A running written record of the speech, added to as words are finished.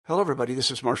Hello, everybody. This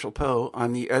is Marshall Poe.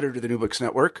 I'm the editor of the New Books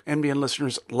Network. NBN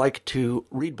listeners like to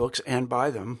read books and buy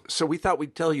them. So we thought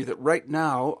we'd tell you that right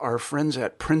now, our friends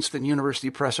at Princeton University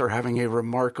Press are having a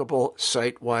remarkable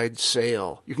site-wide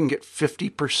sale. You can get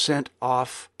 50%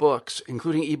 off books,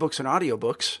 including ebooks and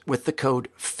audiobooks, with the code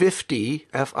 50,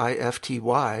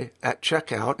 F-I-F-T-Y, at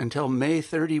checkout until May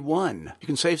 31. You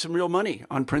can save some real money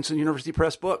on Princeton University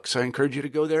Press books. I encourage you to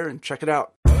go there and check it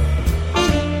out.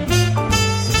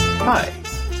 Hi.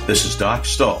 This is Doc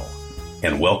Stahl,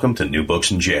 and welcome to New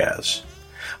Books and Jazz.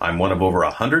 I'm one of over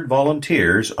 100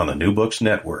 volunteers on the New Books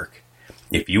Network.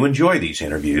 If you enjoy these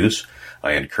interviews,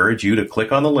 I encourage you to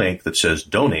click on the link that says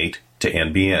Donate to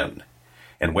NBN.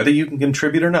 And whether you can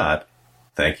contribute or not,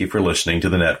 thank you for listening to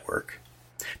the network.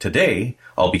 Today,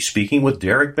 I'll be speaking with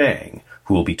Derek Bang,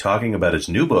 who will be talking about his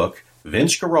new book,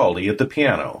 Vince Guaraldi at the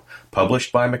Piano,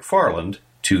 published by McFarland,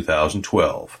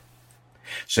 2012.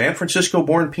 San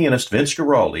Francisco-born pianist Vince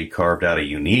Guaraldi carved out a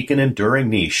unique and enduring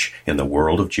niche in the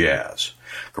world of jazz.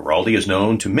 Guaraldi is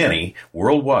known to many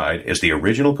worldwide as the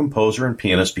original composer and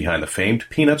pianist behind the famed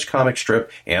Peanuts comic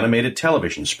strip animated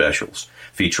television specials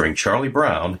featuring Charlie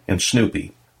Brown and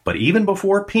Snoopy. But even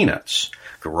before Peanuts,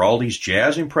 Guaraldi's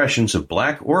jazz impressions of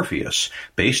Black Orpheus,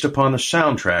 based upon the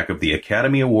soundtrack of the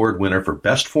Academy Award winner for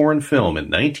Best Foreign Film in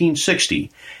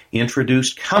 1960,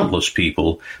 introduced countless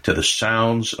people to the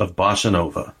sounds of bossa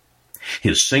nova.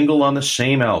 His single on the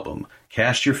same album,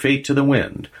 Cast Your Fate to the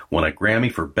Wind, won a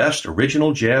Grammy for Best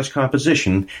Original Jazz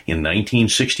Composition in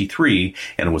 1963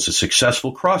 and was a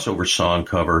successful crossover song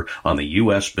cover on the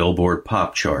U.S. Billboard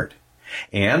Pop chart.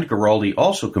 And Guaraldi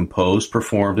also composed,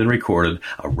 performed, and recorded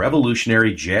a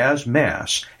revolutionary jazz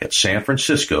mass at San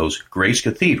Francisco's Grace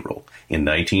Cathedral in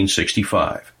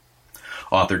 1965.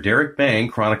 Author Derek Bang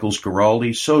chronicles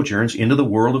Guaraldi's sojourns into the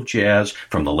world of jazz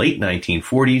from the late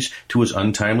 1940s to his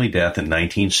untimely death in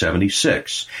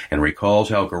 1976, and recalls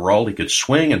how Guaraldi could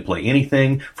swing and play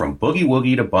anything from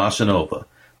boogie-woogie to bossa nova,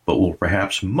 but will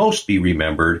perhaps most be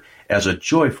remembered as a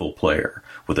joyful player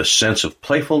with a sense of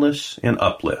playfulness and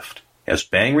uplift. As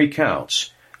Bang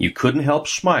recounts, you couldn't help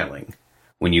smiling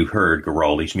when you heard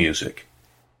Guaraldi's music.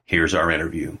 Here's our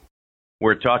interview.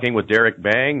 We're talking with Derek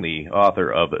Bang, the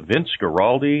author of Vince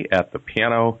Guaraldi at the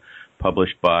Piano,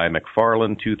 published by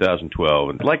McFarland, 2012.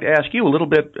 And I'd like to ask you a little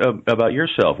bit about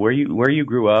yourself, where you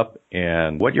grew up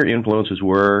and what your influences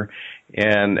were,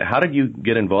 and how did you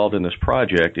get involved in this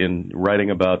project in writing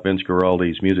about Vince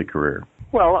Guaraldi's music career?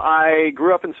 Well, I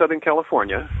grew up in Southern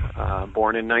California,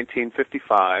 born in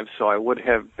 1955, so I would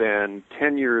have been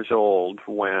 10 years old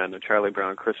when A Charlie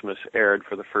Brown Christmas aired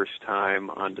for the first time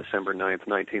on December 9th,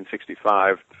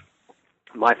 1965.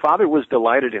 My father was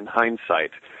delighted in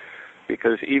hindsight,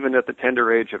 because even at the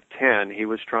tender age of 10, he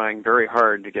was trying very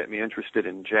hard to get me interested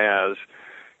in jazz,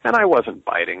 and I wasn't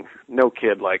biting. No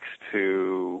kid likes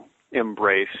to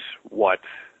embrace what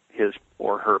his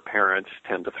or her parents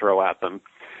tend to throw at them.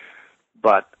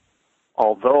 But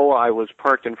although I was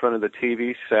parked in front of the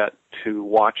TV set to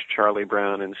watch Charlie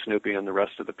Brown and Snoopy and the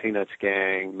rest of the Peanuts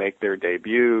gang make their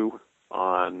debut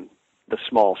on the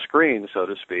small screen, so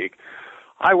to speak,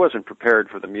 I wasn't prepared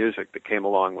for the music that came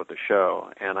along with the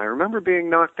show. And I remember being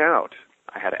knocked out.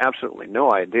 I had absolutely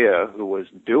no idea who was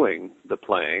doing the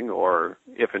playing, or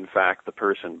if in fact the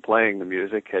person playing the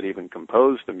music had even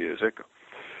composed the music.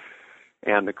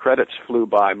 And the credits flew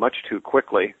by much too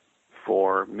quickly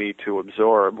for me to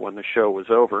absorb when the show was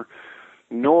over,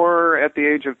 nor at the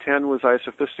age of 10 was I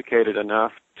sophisticated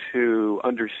enough to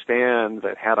understand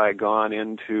that had I gone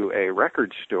into a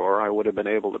record store, I would have been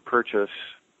able to purchase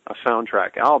a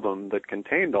soundtrack album that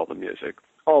contained all the music,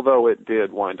 although it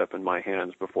did wind up in my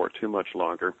hands before too much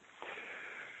longer.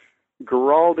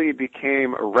 Guaraldi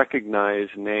became a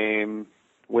recognized name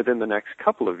within the next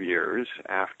couple of years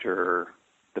after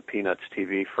the Peanuts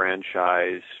TV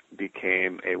franchise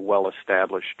became a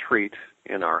well-established treat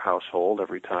in our household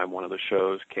every time one of the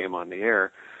shows came on the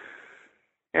air.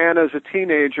 And as a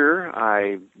teenager,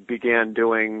 I began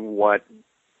doing what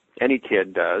any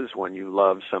kid does when you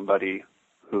love somebody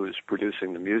who's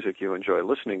producing the music you enjoy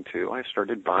listening to. I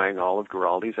started buying all of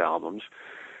Guaraldi's albums.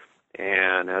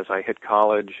 And as I hit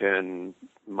college and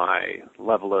my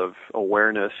level of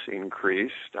awareness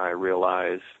increased, I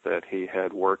realized that he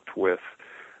had worked with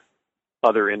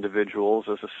other individuals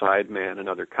as a sideman in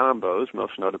other combos,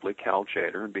 most notably Cal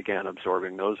Tjader, and began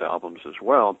absorbing those albums as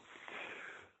well.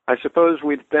 I suppose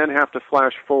we'd then have to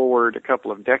flash forward a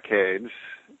couple of decades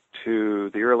to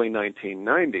the early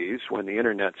 1990s when the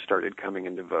internet started coming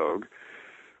into vogue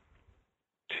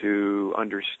to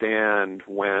understand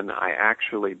when I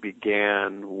actually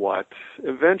began what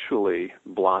eventually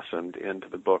blossomed into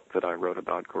the book that I wrote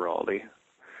about Guaraldi.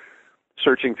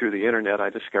 searching through the internet, I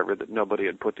discovered that nobody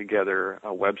had put together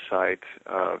a website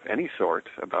of any sort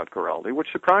about Guaraldi, which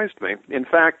surprised me. In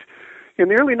fact, in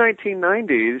the early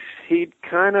 1990s, he'd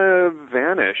kind of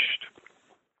vanished.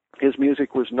 His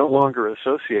music was no longer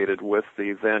associated with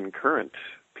the then current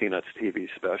Peanuts TV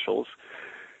specials.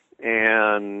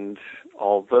 And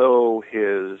although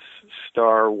his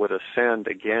star would ascend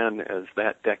again as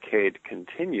that decade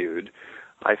continued,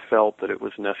 I felt that it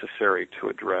was necessary to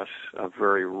address a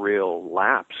very real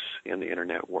lapse in the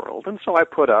internet world. And so I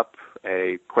put up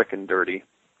a quick and dirty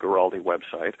Guaraldi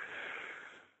website,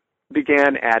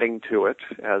 began adding to it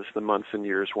as the months and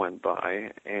years went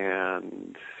by,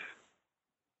 and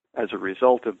as a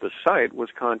result of the site was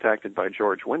contacted by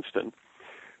George Winston,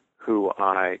 who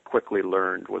I quickly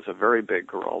learned was a very big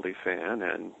Guaraldi fan,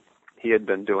 and he had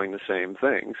been doing the same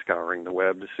thing, scouring the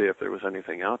web to see if there was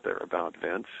anything out there about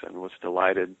Vince, and was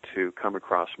delighted to come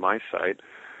across my site.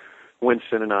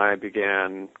 Winston and I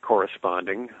began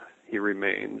corresponding. He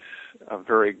remains a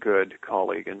very good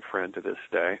colleague and friend to this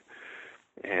day.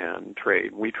 And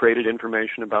we traded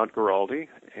information about Guaraldi,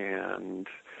 and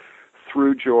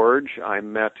through George, I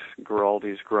met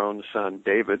Guaraldi's grown son,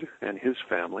 David, and his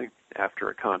family after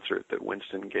a concert that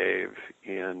Winston gave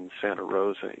in Santa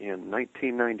Rosa in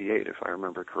 1998, if I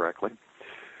remember correctly.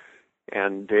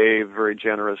 And Dave very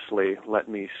generously let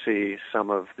me see some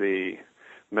of the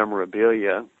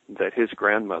memorabilia that his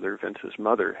grandmother, Vince's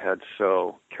mother, had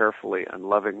so carefully and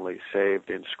lovingly saved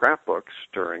in scrapbooks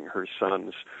during her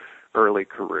son's early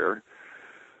career.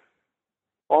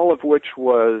 All of which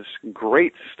was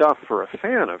great stuff for a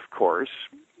fan, of course,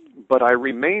 but I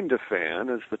remained a fan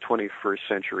as the 21st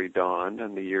century dawned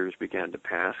and the years began to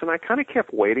pass, and I kind of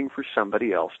kept waiting for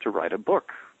somebody else to write a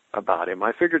book about him.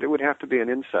 I figured it would have to be an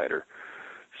insider,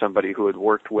 somebody who had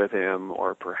worked with him,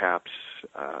 or perhaps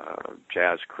a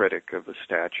jazz critic of the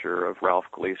stature of Ralph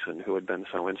Gleason, who had been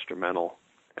so instrumental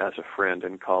as a friend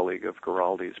and colleague of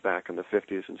Guaraldi's back in the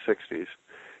 50s and 60s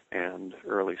and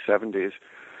early 70s.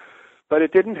 But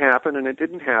it didn't happen,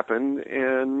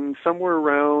 and somewhere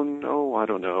around, I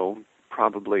don't know,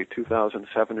 probably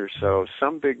 2007 or so,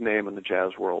 some big name in the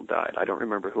jazz world died. I don't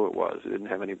remember who it was. It didn't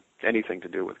have anything to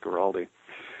do with Guaraldi.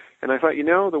 And I thought,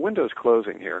 the window's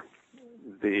closing here.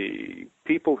 The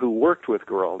people who worked with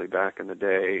Guaraldi back in the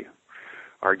day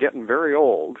are getting very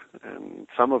old, and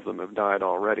some of them have died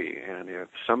already, and if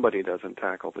somebody doesn't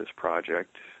tackle this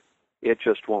project, it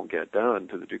just won't get done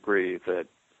to the degree that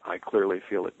I clearly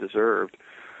feel it deserved.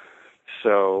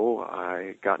 So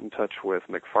I got in touch with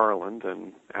McFarland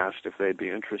and asked if they'd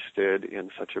be interested in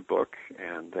such a book,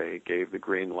 and they gave the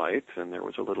green light, and there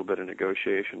was a little bit of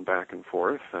negotiation back and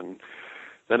forth. And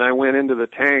then I went into the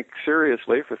tank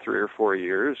seriously for 3 or 4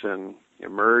 years and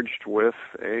emerged with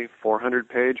a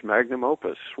 400-page magnum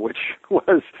opus, which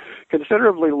was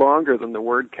considerably longer than the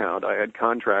word count I had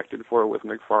contracted for with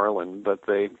McFarland, but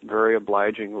they very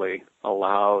obligingly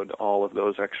allowed all of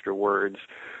those extra words.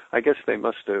 I guess they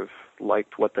must have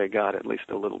liked what they got at least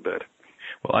a little bit.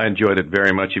 Well, I enjoyed it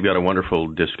very much. You've got a wonderful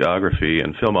discography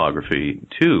and filmography,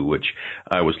 too, which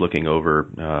I was looking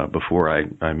over before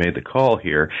I made the call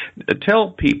here.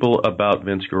 Tell people about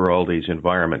Vince Guaraldi's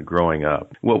environment growing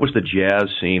up. What was the jazz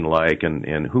scene like,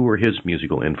 and who were his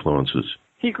musical influences?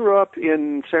 He grew up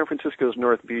in San Francisco's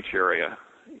North Beach area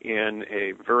in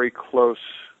a very close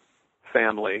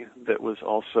family that was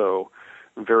also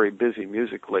very busy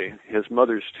musically. His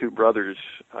mother's 2 brothers,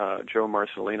 Joe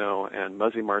Marcelino and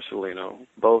Muzzy Marcelino,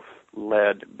 both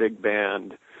led big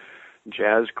band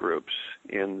jazz groups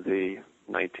in the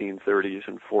 1930s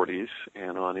and 40s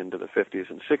and on into the 50s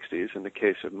and 60s. In the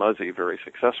case of Muzzy, very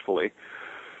successfully.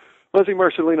 Muzzy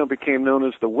Marcelino became known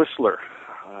as the Whistler.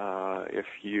 If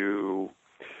you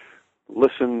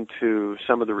listen to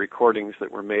some of the recordings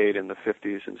that were made in the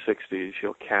 50s and 60s,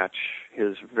 you'll catch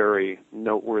his very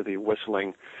noteworthy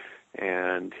whistling,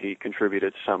 and he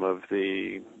contributed some of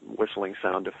the whistling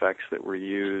sound effects that were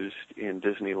used in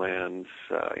Disneyland's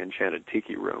Enchanted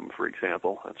Tiki Room, for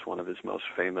example. That's one of his most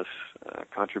famous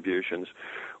contributions.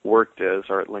 Worked as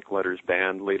Art Linkletter's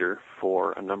band leader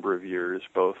for a number of years,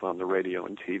 both on the radio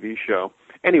and TV show.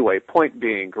 Anyway, point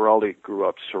being, Guaraldi grew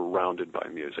up surrounded by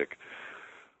music.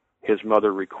 His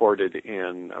mother recorded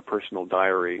in a personal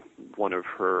diary one of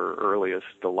her earliest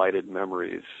delighted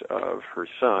memories of her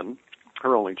son,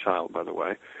 her only child, by the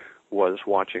way, was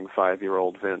watching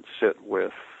 5-year-old Vince sit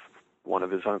with one of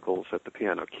his uncles at the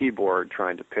piano keyboard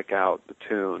trying to pick out the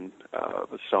tune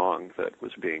of a song that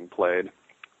was being played.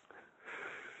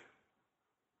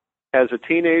 As a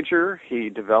teenager, he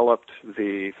developed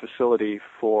the facility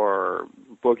for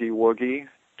boogie woogie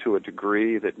to a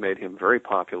degree that made him very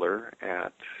popular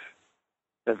at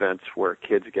events where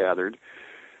kids gathered.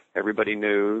 Everybody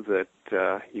knew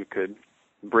that you could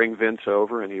bring Vince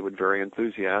over, and he would very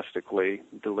enthusiastically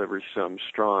deliver some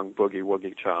strong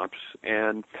boogie-woogie chops.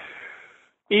 And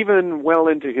even well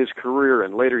into his career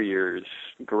in later years,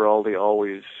 Guaraldi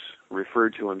always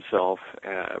referred to himself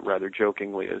rather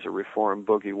jokingly as a reformed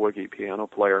boogie-woogie piano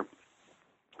player.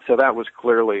 So that was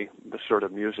clearly the sort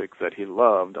of music that he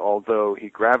loved, although he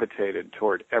gravitated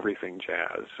toward everything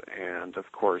jazz. And,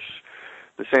 of course,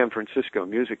 the San Francisco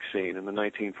music scene in the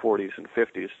 1940s and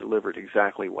 50s delivered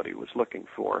exactly what he was looking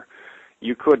for.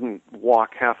 You couldn't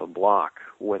walk half a block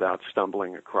without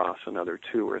stumbling across another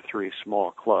 2 or 3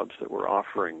 small clubs that were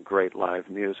offering great live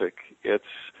music. It's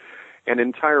an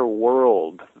entire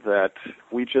world that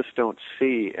we just don't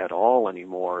see at all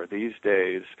anymore these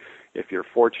days. If you're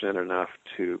fortunate enough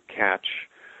to catch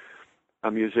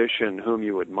a musician whom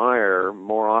you admire,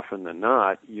 more often than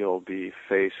not, you'll be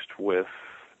faced with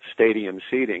stadium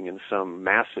seating in some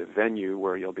massive venue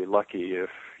where you'll be lucky if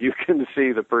you can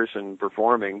see the person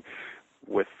performing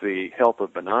with the help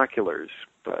of binoculars.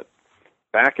 But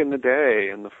back in the day,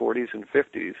 in the 40s and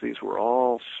 50s, these were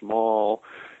all small,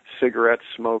 cigarette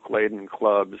smoke-laden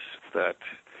clubs that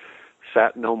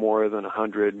sat no more than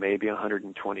 100, maybe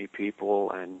 120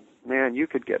 people, and man, you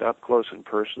could get up close and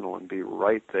personal and be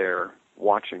right there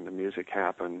watching the music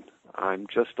happen. I'm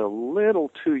just a little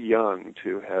too young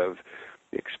to have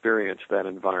experienced that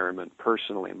environment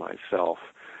personally myself,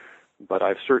 but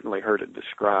I've certainly heard it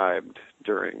described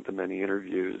during the many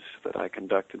interviews that I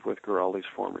conducted with Guaraldi's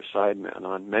former sidemen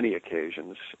on many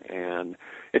occasions, and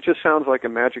it just sounds like a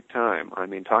magic time. I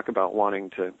mean, talk about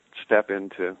wanting to step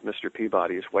into Mr.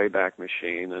 Peabody's Wayback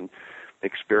Machine and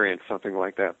experience something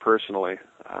like that personally.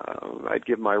 I'd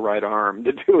give my right arm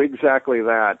to do exactly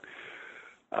that.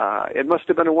 It must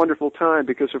have been a wonderful time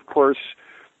because, of course,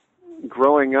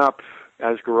 growing up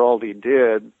as Guaraldi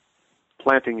did,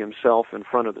 planting himself in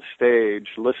front of the stage,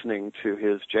 listening to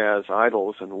his jazz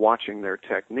idols and watching their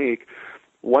technique,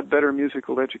 what better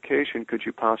musical education could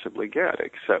you possibly get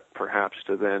except perhaps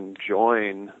to then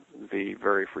join the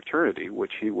very fraternity,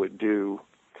 which he would do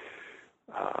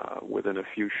within a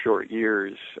few short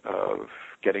years of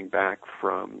getting back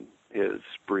from his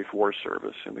brief war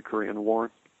service in the Korean War.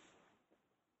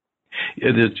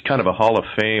 It's kind of a hall of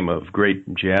fame of great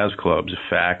jazz clubs,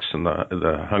 Fax and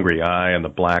the Hungry Eye and the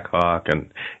Black Hawk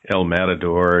and El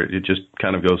Matador. It just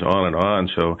kind of goes on and on.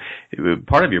 So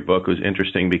part of your book was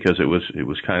interesting because it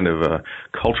was kind of a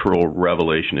cultural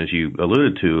revelation, as you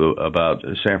alluded to, about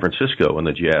San Francisco and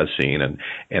the jazz scene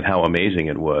and how amazing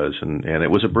it was. And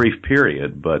it was a brief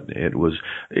period, but it was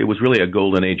really a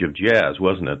golden age of jazz,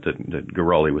 wasn't it, that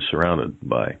Guaraldi was surrounded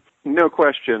by? No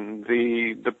question.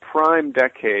 The prime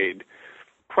decade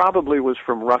probably was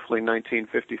from roughly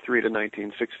 1953 to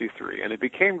 1963, and it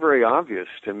became very obvious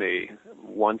to me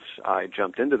once I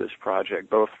jumped into this project,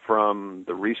 both from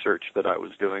the research that I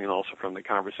was doing and also from the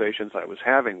conversations I was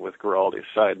having with Guaraldi's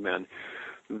sidemen,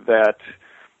 that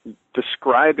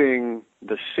describing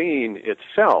the scene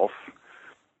itself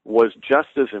was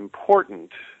just as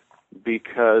important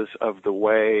because of the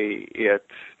way it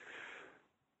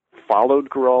followed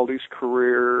Guaraldi's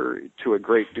career to a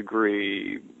great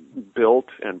degree, built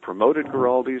and promoted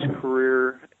Guaraldi's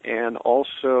career, and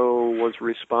also was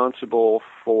responsible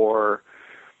for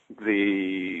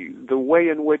the way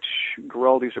in which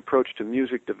Guaraldi's approach to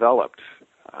music developed.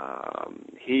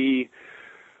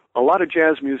 A lot of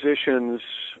jazz musicians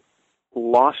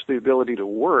lost the ability to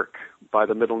work by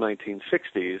the middle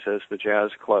 1960s as the jazz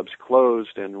clubs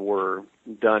closed and were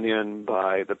done in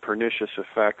by the pernicious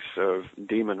effects of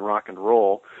demon rock and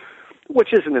roll, which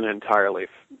isn't an entirely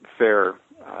fair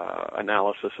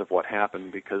analysis of what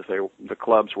happened because the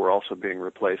clubs were also being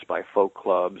replaced by folk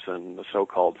clubs and the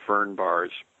so-called fern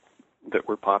bars that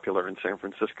were popular in San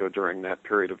Francisco during that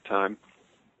period of time.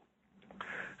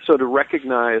 So to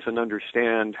recognize and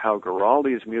understand how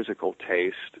Guaraldi's musical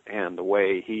taste and the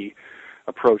way he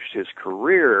approached his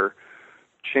career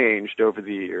changed over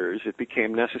the years, it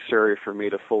became necessary for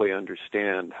me to fully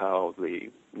understand how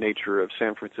the nature of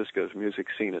San Francisco's music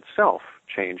scene itself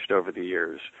changed over the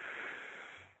years.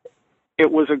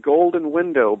 It was a golden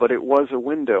window, but it was a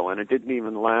window, and it didn't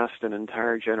even last an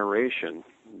entire generation.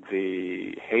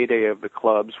 The heyday of the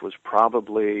clubs was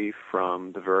probably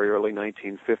from the very early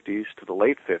 1950s to the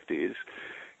late 50s,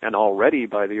 and already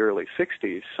by the early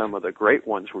 60s, some of the great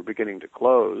ones were beginning to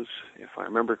close. If I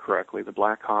remember correctly, the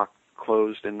Black Hawk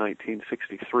closed in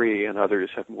 1963, and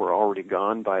others were already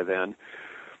gone by then.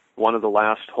 One of the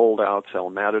last holdouts,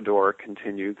 El Matador,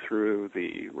 continued through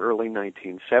the early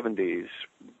 1970s,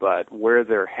 but where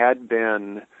there had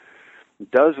been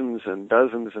dozens and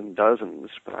dozens and dozens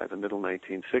by the middle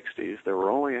 1960s, there were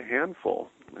only a handful,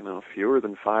 fewer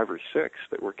than 5 or 6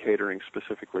 that were catering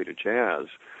specifically to jazz.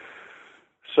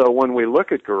 So when we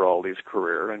look at Guaraldi's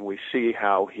career and we see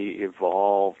how he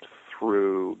evolved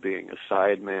through being a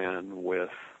sideman with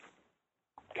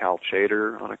Cal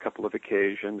Tjader on a couple of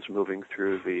occasions, moving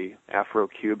through the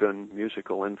Afro-Cuban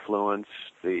musical influence,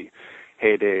 the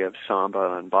heyday of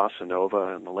samba and bossa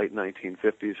nova in the late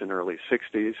 1950s and early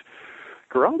 60s,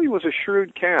 Guaraldi was a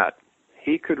shrewd cat.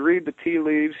 He could read the tea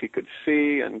leaves, he could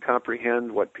see and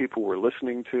comprehend what people were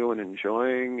listening to and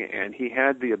enjoying, and he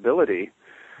had the ability,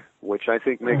 which I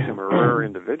think makes him a rare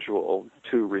individual,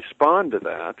 to respond to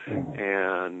that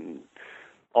and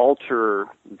alter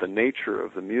the nature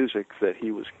of the music that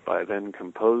he was by then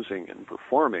composing and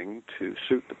performing to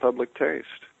suit the public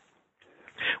taste.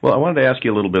 Well, I wanted to ask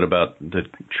you a little bit about the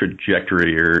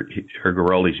trajectory or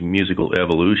Guaraldi's musical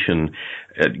evolution.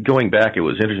 Going back, it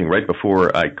was interesting. Right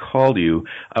before I called you,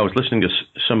 I was listening to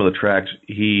some of the tracks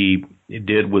he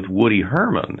did with Woody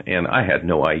Herman, and I had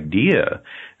no idea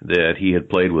that he had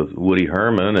played with Woody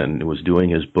Herman and was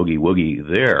doing his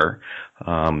boogie-woogie there.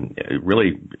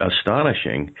 Really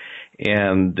astonishing.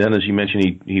 And then, as you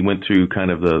mentioned, he went through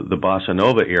kind of the bossa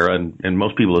nova era, and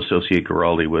most people associate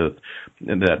Guaraldi with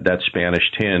that Spanish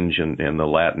tinge and the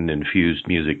Latin-infused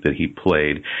music that he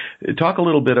played. Talk a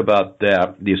little bit about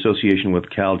that, the association with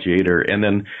Cal Tjader, and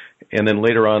then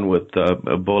later on with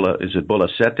Bola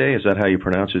Sete? Is that how you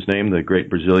pronounce his name, the great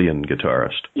Brazilian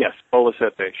guitarist? Yes, Bola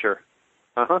Sete, sure.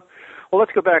 Well,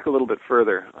 let's go back a little bit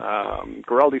further.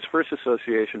 Guaraldi's first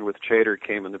association with Tjader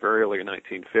came in the very early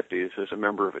 1950s as a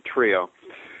member of a trio.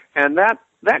 And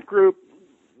that group,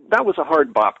 that was a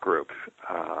hard bop group.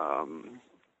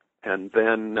 And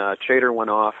then Tjader went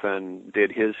off and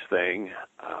did his thing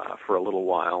for a little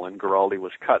while, and Guaraldi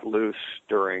was cut loose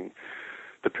during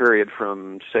the period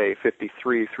from, say,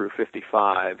 53 through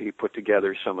 55. He put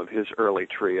together some of his early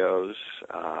trios,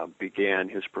 began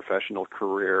his professional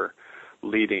career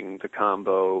leading the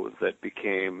combo that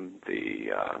became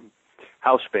the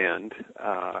house band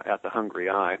at the Hungry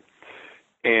Eye,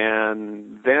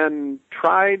 and then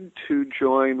tried to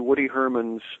join Woody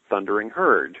Herman's Thundering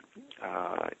Herd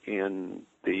in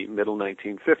the middle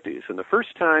 1950s. And the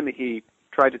first time he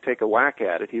tried to take a whack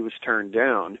at it, he was turned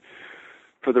down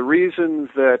for the reason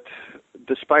that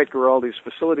despite Guaraldi's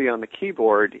facility on the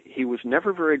keyboard, he was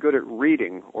never very good at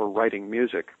reading or writing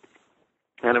music.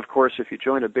 And, of course, if you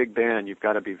join a big band, you've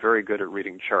got to be very good at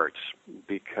reading charts,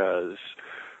 because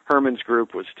Herman's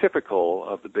group was typical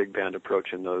of the big band approach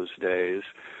in those days.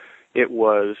 It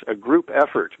was a group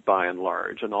effort, by and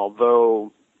large, and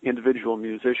although individual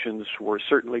musicians were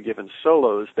certainly given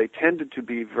solos, they tended to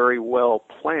be very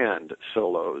well-planned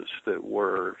solos that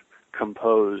were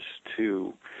composed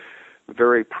to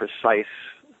very precise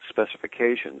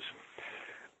specifications.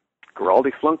 Guaraldi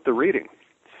flunked the reading.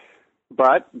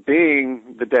 But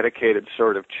being the dedicated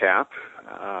sort of chap,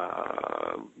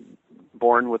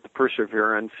 born with the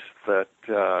perseverance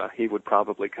that he would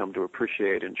probably come to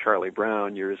appreciate in Charlie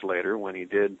Brown years later when he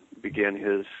did begin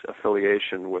his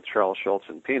affiliation with Charles Schultz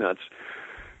and Peanuts,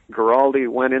 Guaraldi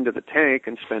went into the tank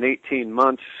and spent 18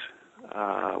 months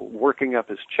working up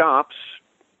his chops,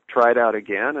 tried out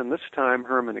again, and this time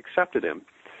Herman accepted him.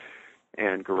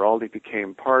 And Guaraldi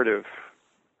became part of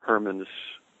Herman's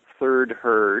third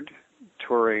herd,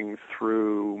 touring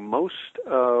through most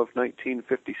of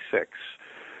 1956,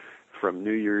 from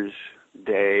New Year's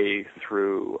Day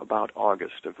through about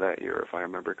August of that year, if I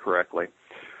remember correctly.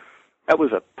 That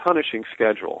was a punishing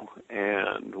schedule,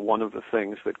 and one of the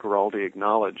things that Guaraldi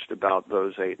acknowledged about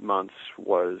those 8 months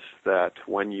was that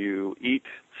when you eat,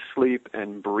 sleep,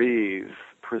 and breathe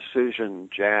precision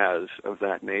jazz of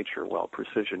that nature, well,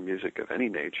 precision music of any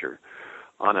nature,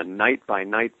 on a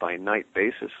night-by-night-by-night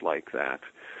basis like that,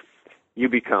 you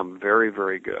become very,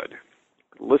 very good.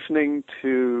 Listening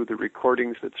to the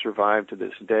recordings that survive to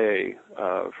this day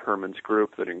of Herman's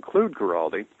group that include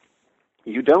Guaraldi,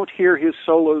 you don't hear his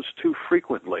solos too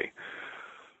frequently,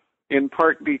 in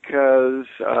part because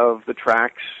of the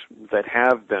tracks that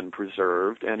have been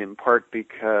preserved, and in part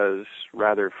because,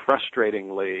 rather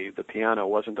frustratingly, the piano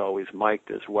wasn't always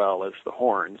mic'd as well as the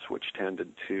horns, which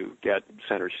tended to get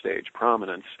center stage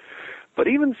prominence. But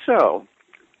even so,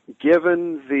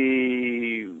 given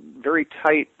the very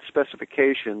tight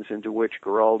specifications into which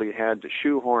Guaraldi had to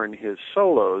shoehorn his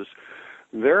solos,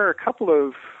 there are a couple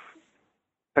of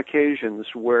occasions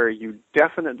where you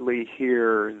definitely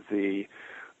hear the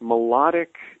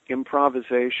melodic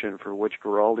improvisation for which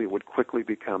Guaraldi would quickly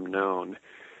become known.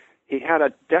 He had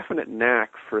a definite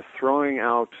knack for throwing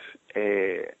out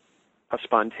a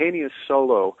spontaneous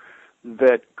solo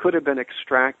that could have been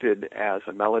extracted as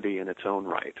a melody in its own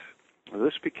right.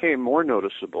 This became more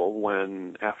noticeable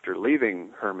when, after leaving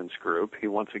Herman's group, he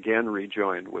once again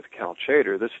rejoined with Cal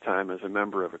Tjader, this time as a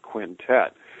member of a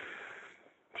quintet.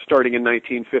 Starting in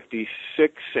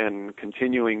 1956 and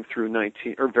continuing through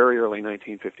very early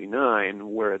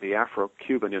 1959, where the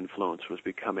Afro-Cuban influence was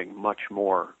becoming much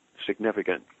more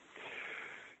significant.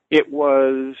 It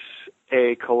was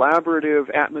a collaborative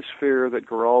atmosphere that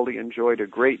Guaraldi enjoyed a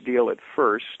great deal at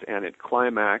first, and it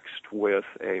climaxed with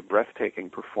a breathtaking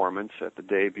performance at the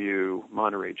debut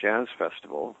Monterey Jazz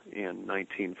Festival in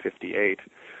 1958,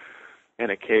 an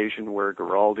occasion where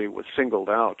Guaraldi was singled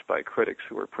out by critics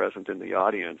who were present in the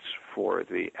audience for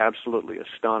the absolutely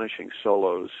astonishing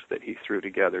solos that he threw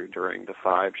together during the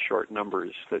 5 short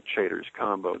numbers that Tjader's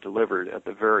combo delivered at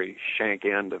the very shank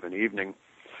end of an evening,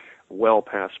 well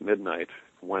past midnight,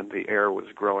 when the air was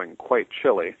growing quite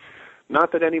chilly.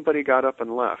 Not that anybody got up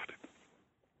and left.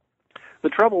 The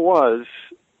trouble was,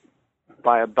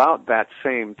 by about that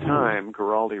same time,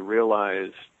 Guaraldi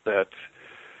realized that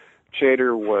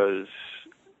Tjader was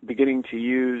beginning to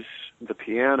use the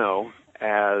piano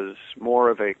as more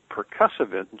of a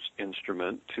percussive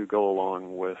instrument to go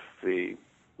along with the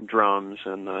drums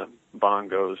and the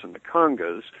bongos and the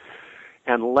congas,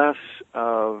 and less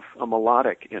of a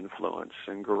melodic influence.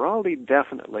 And Guaraldi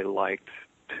definitely liked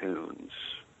tunes.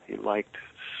 He liked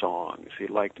songs. He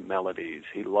liked melodies.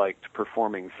 He liked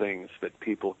performing things that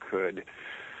people could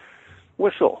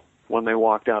whistle when they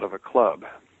walked out of a club.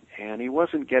 And he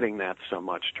wasn't getting that so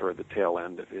much toward the tail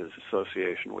end of his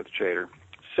association with Tjader.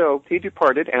 So he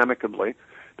departed amicably.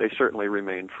 They certainly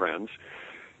remained friends.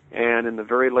 And in the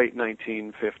very late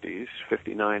 1950s,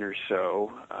 59 or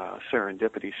so,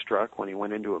 serendipity struck when he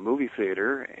went into a movie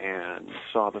theater and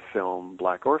saw the film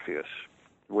Black Orpheus.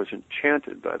 Was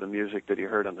enchanted by the music that he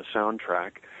heard on the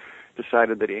soundtrack,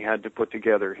 decided that he had to put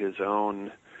together his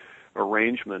own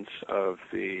arrangements of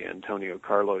the Antonio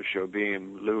Carlos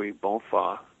Jobim, Louis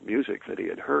Bonfa music that he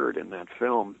had heard in that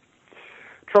film.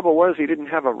 Trouble was, he didn't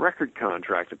have a record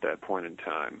contract at that point in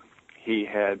time. He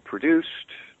had produced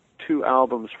 2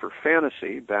 albums for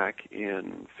Fantasy back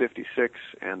in 56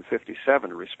 and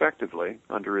 57, respectively,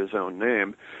 under his own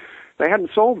name. They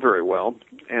hadn't sold very well,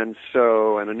 and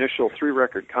so an initial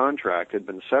 3-record contract had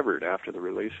been severed after the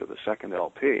release of the second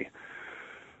LP.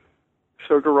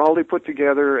 So Guaraldi put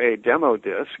together a demo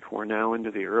disc, we're now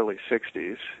into the early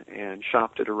 60s, and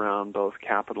shopped it around both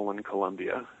Capitol and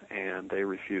Columbia, and they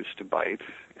refused to bite.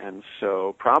 And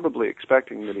so, probably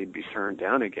expecting that he'd be turned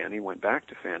down again, he went back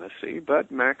to Fantasy,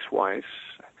 but Max Weiss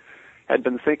had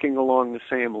been thinking along the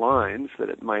same lines, that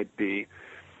it might be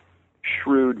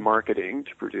shrewd marketing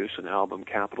to produce an album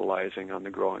capitalizing on the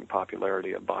growing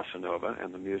popularity of Bossa Nova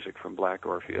and the music from Black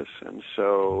Orpheus, and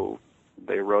so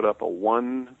they wrote up a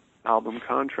 1-album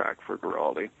contract for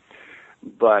Guaraldi,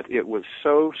 but it was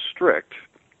so strict,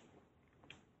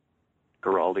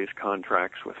 Guaraldi's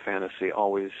contracts with Fantasy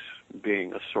always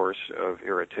being a source of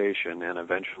irritation and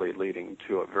eventually leading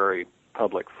to a very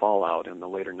public fallout in the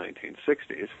later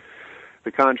 1960s.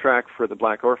 The contract for the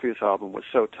Black Orpheus album was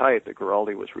so tight that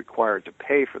Guaraldi was required to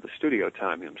pay for the studio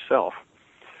time himself,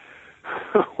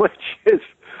 which is,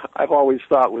 I've always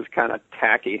thought, was kind of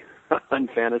tacky on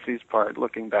Fantasy's part,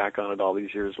 looking back on it all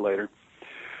these years later.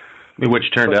 Which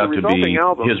turned out to be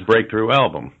his breakthrough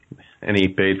album, and he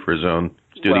paid for his own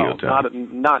studio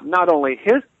time.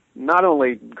 Not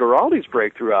only Guaraldi's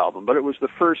breakthrough album, but it was the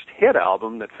first hit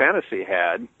album that Fantasy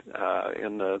had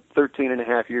in the 13 and a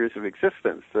half years of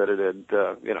existence that it had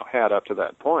had up to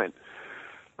that point.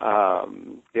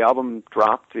 The album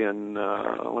dropped in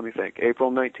April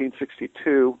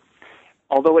 1962.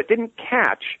 Although it didn't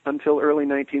catch until early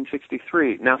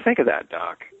 1963. Now think of that,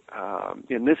 Doc.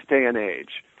 In this day and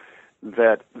age,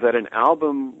 that an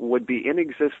album would be in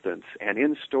existence and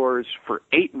in stores for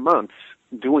 8 months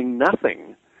doing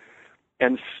nothing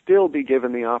and still be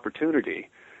given the opportunity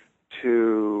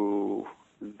to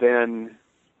then,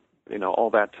 all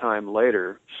that time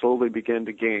later, slowly begin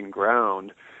to gain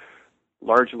ground,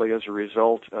 largely as a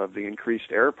result of the increased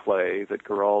airplay that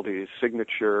Guaraldi's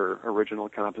signature original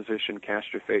composition, Cast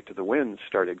Your Fate to the Winds,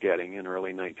 started getting in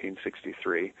early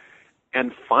 1963,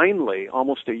 and finally,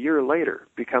 almost a year later,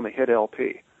 become a hit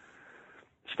LP.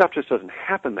 Stuff just doesn't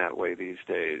happen that way these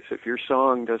days. If your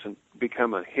song doesn't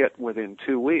become a hit within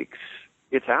 2 weeks,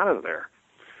 it's out of there.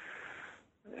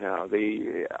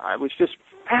 I was just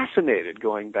fascinated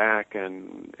going back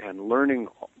and learning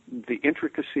the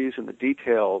intricacies and the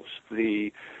details,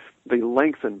 the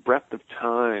length and breadth of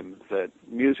time that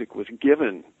music was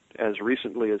given as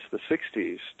recently as the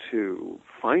 60s to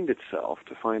find itself,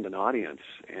 to find an audience,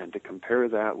 and to compare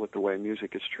that with the way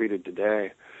music is treated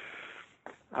today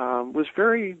was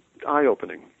very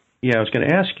eye-opening. Yeah, I was going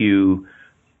to ask you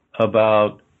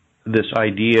about this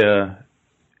idea,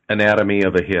 anatomy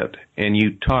of a hit, and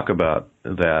you talk about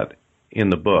that in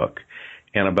the book,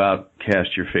 and about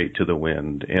Cast Your Fate to the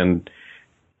Wind, and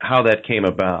how that came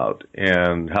about,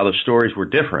 and how the stories were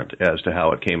different as to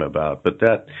how it came about. But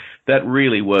that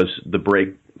really was the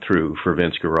breakthrough for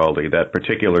Vince Guaraldi, that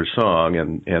particular song,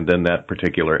 and then that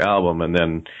particular album, and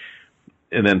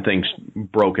then things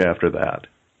broke after that.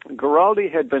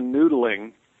 Guaraldi had been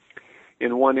noodling.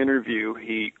 In one interview,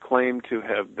 he claimed to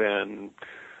have been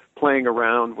playing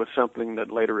around with something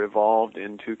that later evolved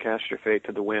into Cast Your Fate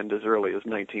to the Wind as early as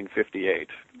 1958.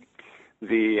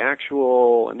 The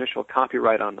actual initial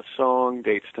copyright on the song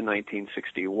dates to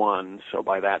 1961, so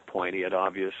by that point he had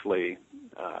obviously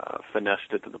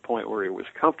finessed it to the point where he was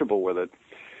comfortable with it.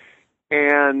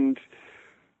 And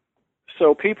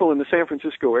so people in the San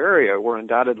Francisco area were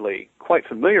undoubtedly quite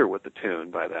familiar with the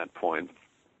tune by that point.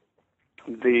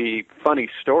 The funny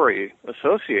story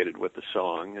associated with the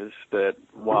song is that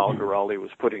while Guaraldi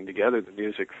was putting together the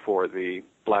music for the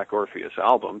Black Orpheus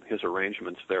album, his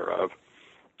arrangements thereof,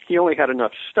 he only had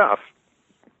enough stuff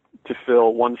to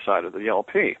fill one side of the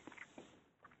LP.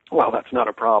 Well, that's not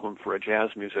a problem for a jazz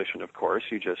musician, of course.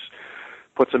 You just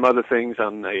put some other things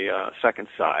on the second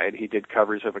side. He did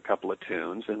covers of a couple of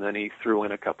tunes, and then he threw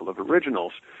in a couple of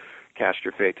originals, Cast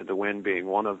Your Fate to the Wind being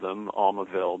one of them,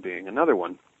 Almaville being another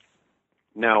one.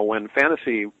 Now, when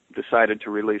Fantasy decided to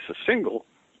release a single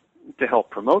to help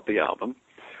promote the album,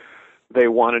 they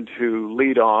wanted to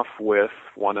lead off with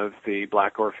one of the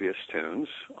Black Orpheus tunes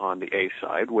on the A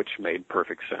side, which made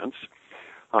perfect sense.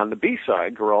 On the B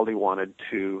side, Guaraldi wanted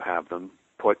to have them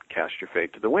put Cast Your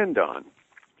Fate to the Wind on.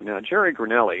 Now, Jerry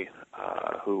Granelli,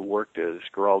 who worked as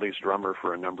Guaraldi's drummer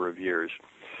for a number of years,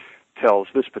 tells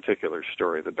this particular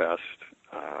story the best.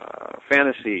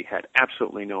 Fantasy had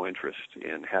absolutely no interest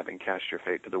in having Cast Your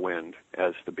Fate to the Wind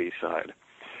as the B-side.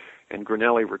 And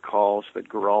Granelli recalls that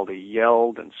Guaraldi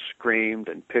yelled and screamed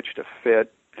and pitched a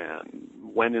fit and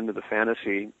went into the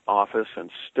Fantasy office and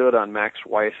stood on Max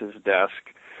Weiss's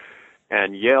desk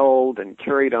and yelled and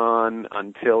carried on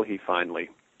until he finally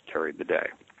carried the day.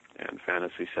 And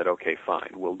Fantasy said, okay,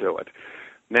 fine, we'll do it.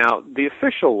 Now, the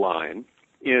official line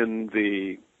in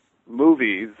the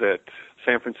movie that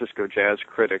San Francisco jazz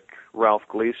critic Ralph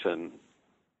Gleason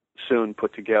soon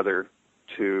put together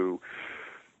to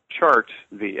chart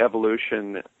the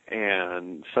evolution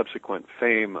and subsequent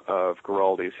fame of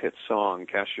Guaraldi's hit song,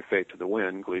 Cast Your Fate to the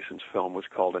Wind. Gleason's film was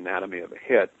called Anatomy of a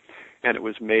Hit, and it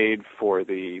was made for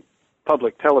the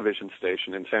public television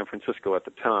station in San Francisco at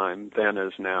the time, then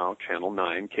as now Channel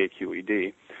 9,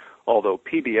 KQED, although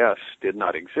PBS did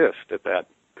not exist at that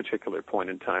particular point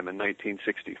in time. In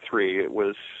 1963, it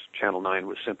was Channel 9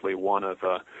 was simply one of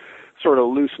a sort of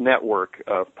loose network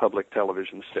of public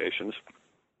television stations.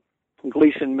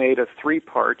 Gleason made a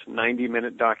 3-part,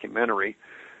 90-minute documentary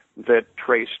that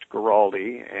traced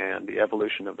Guaraldi and the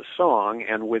evolution of the song,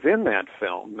 and within that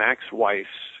film, Max Weiss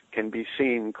can be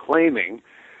seen claiming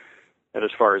that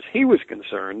as far as he was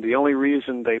concerned, the only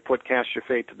reason they put Cast Your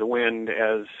Fate to the Wind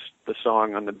as the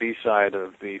song on the B-side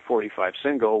of the 45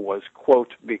 single was,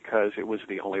 quote, because it was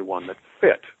the only one that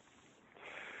fit.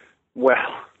 Well,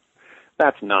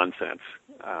 that's nonsense.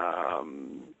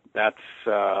 That's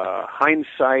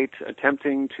hindsight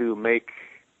attempting to make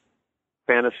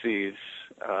Fantasy's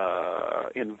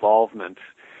involvement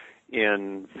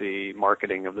in the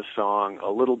marketing of the song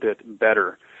a little bit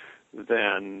better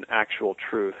than actual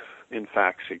truth, in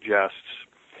fact, suggests.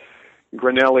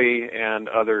 Granelli and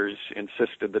others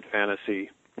insisted that Fantasy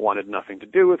wanted nothing to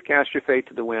do with Cast Your Fate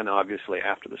to the Wind. Obviously,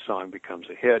 after the song becomes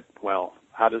a hit, well,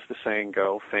 how does the saying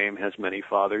go? Fame has many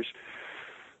fathers.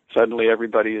 Suddenly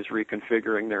everybody is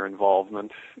reconfiguring their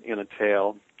involvement in a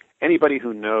tale. Anybody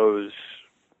who knows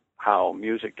how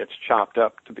music gets chopped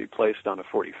up to be placed on a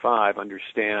 45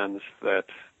 understands that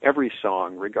every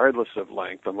song, regardless of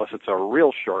length, unless it's a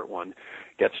real short one,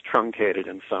 gets truncated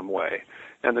in some way.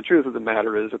 And the truth of the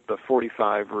matter is that the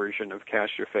 45 version of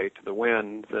Cast Your Fate to the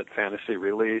Wind that Fantasy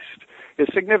released is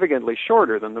significantly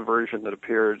shorter than the version that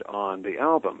appeared on the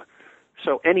album.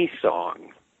 So any song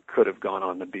could have gone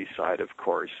on the B-side, of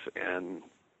course, and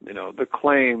you know, the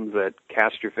claim that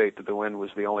Cast Your Fate to the Wind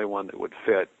was the only one that would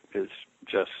fit is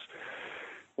just,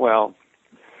 well,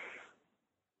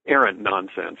 errant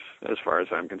nonsense as far as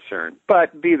I'm concerned.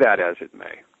 But be that as it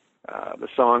may, the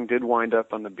song did wind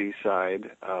up on the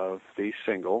B-side of the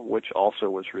single, which also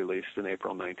was released in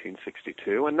April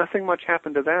 1962, and nothing much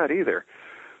happened to that either.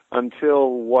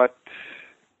 until what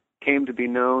came to be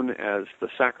known as the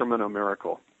Sacramento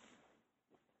Miracle,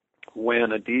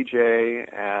 when a DJ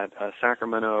at a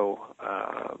Sacramento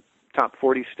top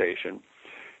 40 station,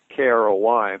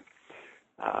 KROY,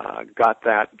 got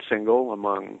that single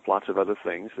among lots of other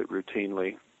things that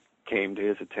routinely came to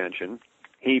his attention.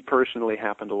 He personally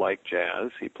happened to like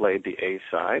jazz. He played the A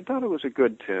side, thought it was a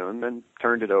good tune, then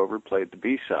turned it over, played the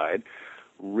B side,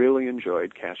 really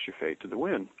enjoyed Cast Your Fate to the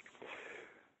Wind.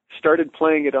 Started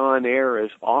playing it on air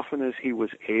as often as he was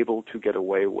able to get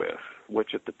away with,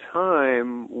 which at the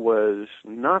time was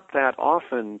not that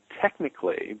often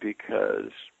technically,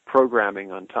 because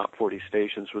programming on top 40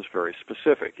 stations was very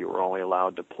specific. You were only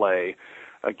allowed to play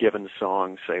a given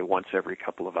song, say, once every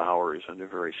couple of hours under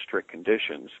very strict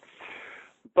conditions.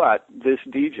 But this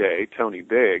DJ, Tony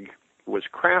Big, was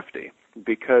crafty.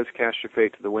 Because Cast Your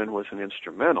Fate to the Wind was an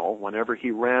instrumental, whenever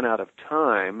he ran out of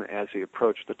time as he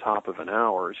approached the top of an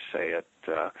hour, say at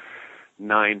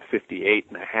 9:58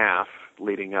 and a half,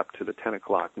 leading up to the 10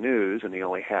 o'clock news, and he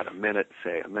only had a minute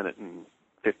and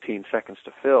 15 seconds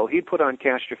to fill, he'd put on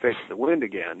Cast Your Fate to the Wind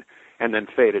again and then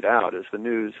fade it out as the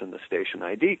news and the station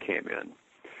ID came in.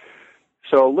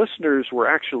 So listeners were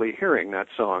actually hearing that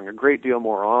song a great deal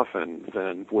more often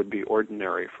than would be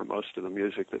ordinary for most of the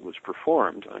music that was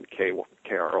performed on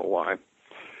KROY.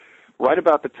 Right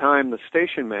about the time the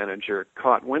station manager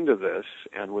caught wind of this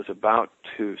and was about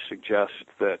to suggest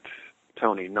that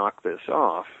Tony knock this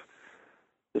off,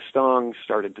 the song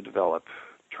started to develop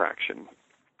traction.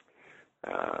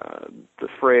 The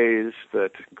phrase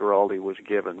that Guaraldi was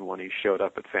given when he showed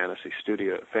up at Fantasy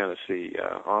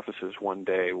offices one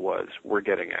day was, "We're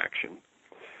getting action."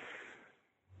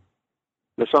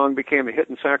 The song became a hit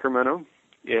in Sacramento.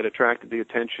 It attracted the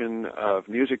attention of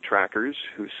music trackers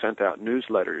who sent out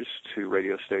newsletters to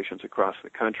radio stations across the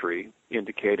country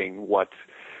indicating what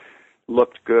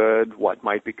looked good, what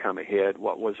might become a hit,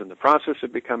 what was in the process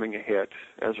of becoming a hit.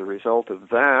 As a result of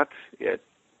that, it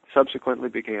subsequently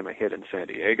became a hit in San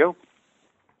Diego.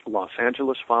 Los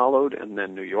Angeles followed, and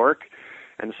then New York.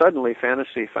 And suddenly,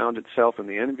 Fantasy found itself in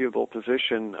the enviable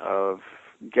position of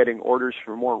getting orders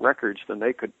for more records than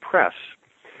they could press.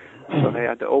 So they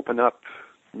had to open up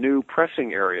new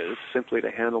pressing areas simply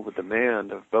to handle the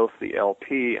demand of both the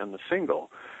LP and the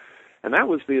single. And that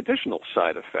was the additional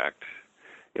side effect.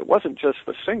 It wasn't just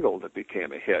the single that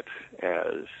became a hit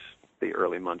as the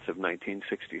early months of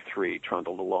 1963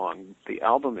 trundled along. The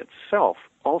album itself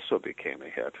also became a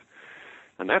hit,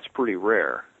 and that's pretty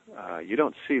rare. You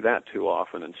don't see that too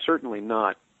often, and certainly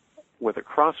not with a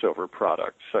crossover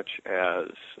product such as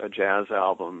a jazz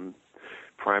album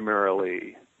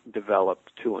primarily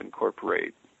developed to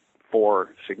incorporate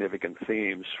 4 significant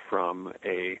themes from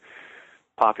a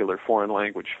popular foreign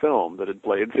language film that had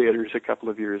played theaters a couple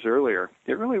of years earlier.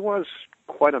 It really was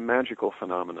quite a magical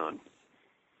phenomenon.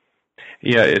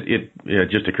 Yeah, it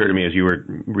just occurred to me as you were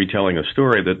retelling a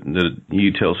story that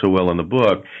you tell so well in the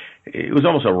book. It was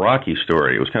almost a Rocky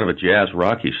story. It was kind of a jazz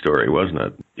Rocky story, wasn't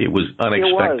it? It was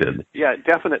unexpected. It was. Yeah,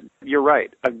 definite. You're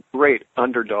right. A great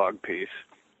underdog piece.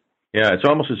 Yeah, it's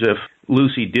almost as if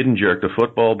Lucy didn't jerk the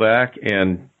football back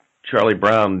and Charlie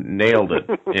Brown nailed it.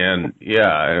 And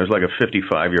yeah, it was like a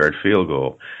 55-yard field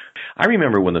goal. I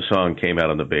remember when the song came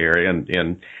out in the Bay Area,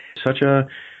 and such a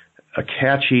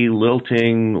catchy,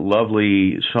 lilting,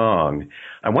 lovely song.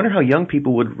 I wonder how young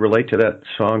people would relate to that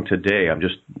song today. I'm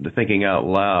just thinking out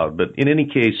loud. But in any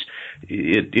case,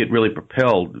 it really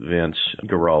propelled Vince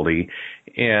Guaraldi,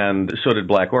 and so did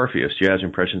Black Orpheus, Jazz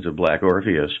Impressions of Black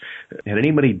Orpheus. Had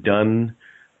anybody done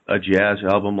a jazz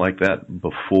album like that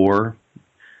before?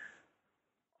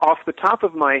 Off the top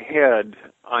of my head,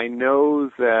 I know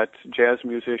that jazz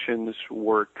musicians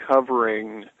were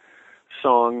covering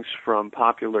songs from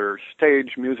popular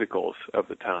stage musicals of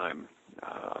the time.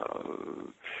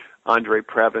 Andre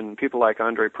Previn, people like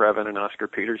Andre Previn and Oscar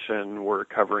Peterson were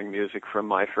covering music from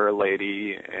My Fair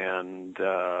Lady and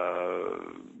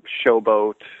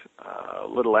Showboat,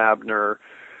 Little Abner.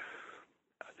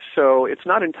 So it's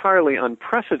not entirely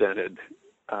unprecedented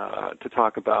to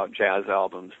talk about jazz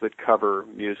albums that cover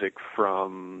music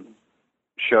from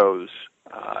shows.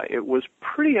 It was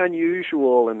pretty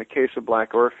unusual in the case of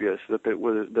Black Orpheus that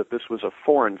this was a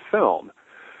foreign film.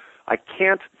 I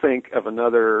can't think of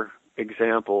another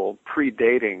example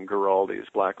predating Guaraldi's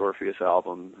Black Orpheus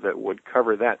album that would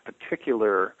cover that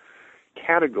particular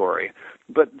category.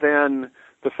 But then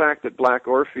the fact that Black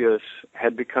Orpheus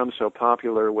had become so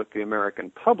popular with the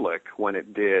American public when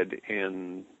it did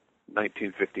in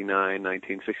 1959,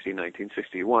 1960,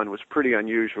 1961 was pretty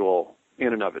unusual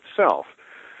in and of itself.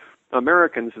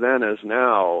 Americans then as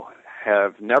now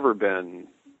have never been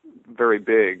very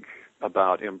big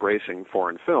about embracing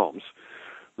foreign films.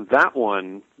 That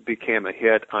one became a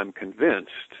hit, I'm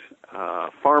convinced,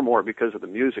 far more because of the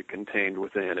music contained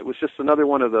within. It was just another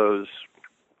one of those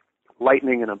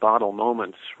lightning in a bottle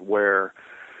moments where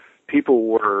people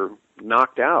were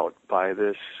knocked out by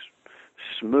this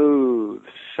smooth,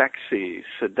 sexy,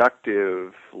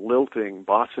 seductive, lilting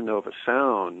bossa nova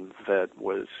sound that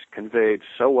was conveyed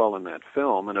so well in that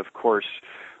film, and of course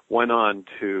went on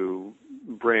to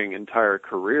bring entire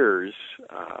careers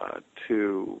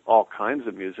to all kinds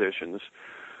of musicians.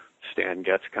 Stan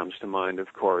Getz comes to mind,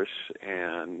 of course,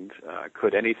 and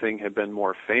could anything have been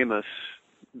more famous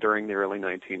during the early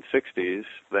 1960s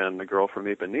than The Girl from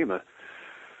Ipanema?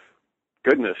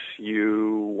 Goodness,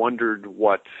 you wondered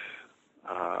what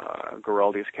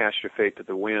Guaraldi's Cast Your Fate to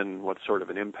the Wind, what sort of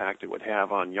an impact it would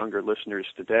have on younger listeners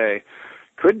today.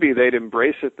 Could be they'd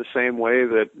embrace it the same way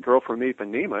that Girl from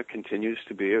Ipanema continues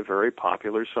to be a very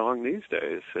popular song these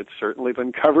days. It's certainly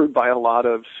been covered by a lot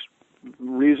of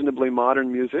reasonably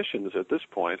modern musicians at this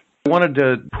point. I wanted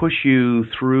to push you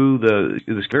through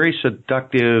this very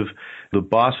seductive, the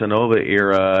bossa nova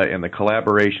era and the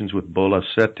collaborations with Bola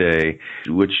Sete,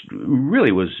 which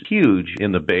really was huge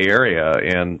in the Bay Area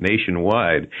and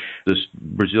nationwide. This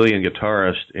Brazilian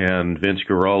guitarist and Vince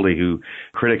Guaraldi, who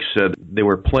critics said they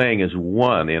were playing as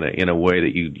one in a way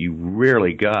that you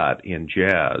rarely got in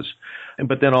jazz.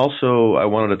 But then also I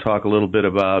wanted to talk a little bit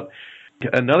about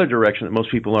another direction that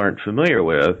most people aren't familiar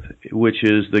with, which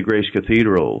is the Grace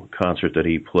Cathedral concert that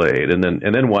he played, and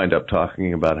then wind up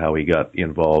talking about how he got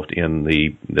involved in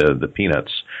the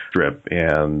Peanuts strip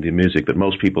and the music that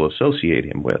most people associate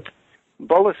him with.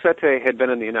 Bola Sete had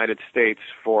been in the United States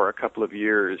for a couple of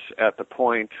years at the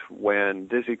point when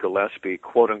Dizzy Gillespie,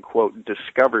 quote-unquote,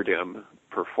 discovered him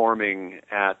performing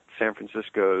at San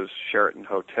Francisco's Sheraton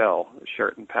Hotel,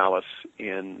 Sheraton Palace,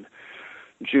 in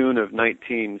June of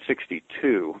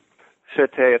 1962.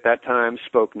 Sete at that time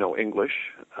spoke no English.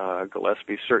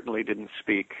 Gillespie certainly didn't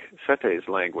speak Sete's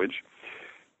language,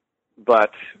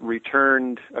 but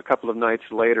returned a couple of nights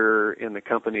later in the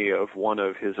company of one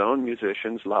of his own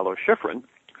musicians, Lalo Schifrin,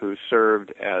 who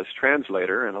served as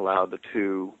translator and allowed the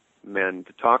two men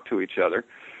to talk to each other.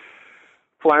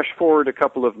 Flash forward a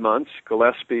couple of months,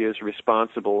 Gillespie is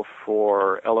responsible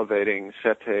for elevating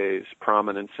Sete's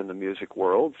prominence in the music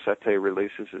world. Sete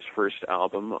releases his first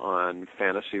album on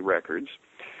Fantasy Records,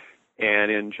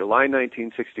 and in July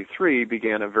 1963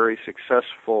 began a very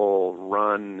successful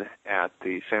run at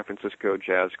the San Francisco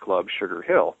jazz club Sugar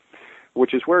Hill,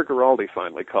 which is where Guaraldi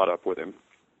finally caught up with him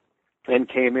and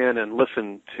came in and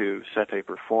listened to Sete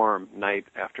perform night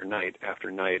after night after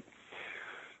night.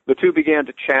 The two began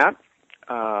to chat.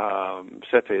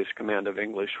 Sete's command of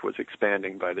English was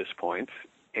expanding by this point,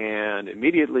 and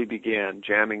immediately began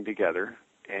jamming together.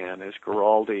 And as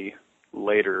Guaraldi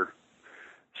later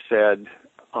said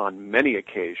on many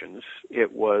occasions,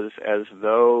 it was as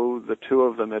though the two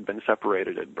of them had been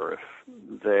separated at birth.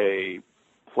 They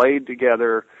played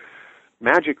together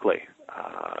magically.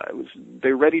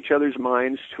 They read each other's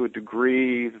minds to a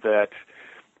degree that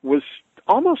was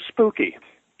almost spooky.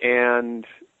 And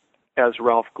as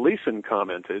Ralph Gleason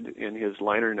commented in his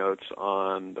liner notes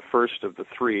on the first of the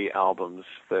three albums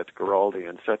that Guaraldi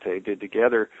and Sete did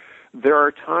together, there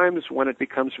are times when it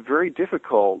becomes very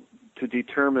difficult to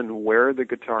determine where the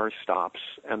guitar stops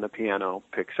and the piano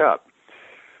picks up.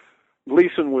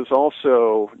 Gleason was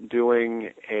also doing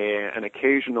an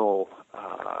occasional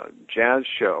jazz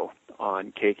show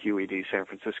on KQED San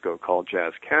Francisco called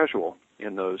Jazz Casual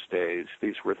in those days.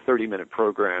 These were 30-minute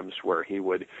programs where he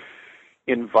would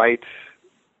invite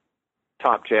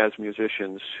top jazz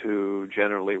musicians who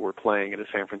generally were playing at a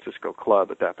San Francisco club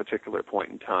at that particular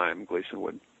point in time. Gleason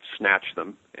would snatch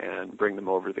them and bring them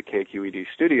over to the KQED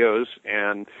studios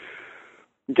and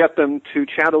get them to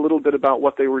chat a little bit about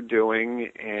what they were doing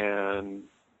and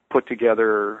put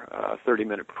together a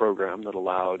 30-minute program that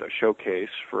allowed a showcase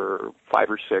for 5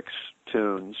 or 6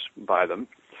 tunes by them.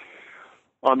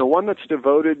 On the one that's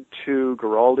devoted to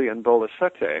Guaraldi and Bola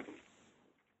Sete,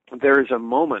 there is a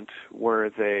moment where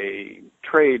they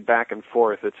trade back and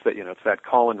forth. It's that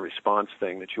call and response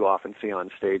thing that you often see on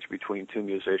stage between two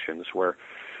musicians, where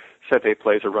Sete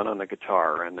plays a run on the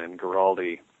guitar and then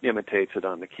Guaraldi imitates it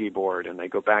on the keyboard, and they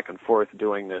go back and forth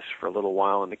doing this for a little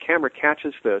while, and the camera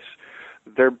catches this.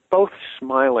 They're both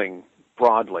smiling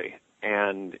broadly,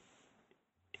 and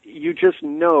you just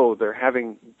know they're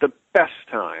having the best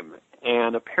time,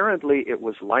 and apparently it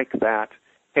was like that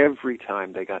every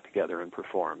time they got together and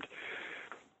performed.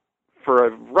 For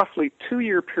a roughly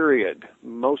 2-year period,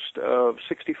 most of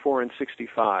 64 and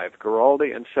 65,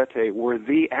 Guaraldi and Sete were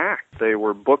the act. They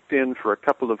were booked in for a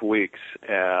couple of weeks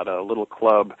at a little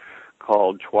club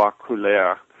called Trois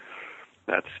Couleurs.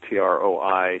 That's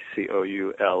Troicouleurs.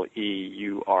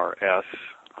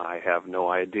 I have no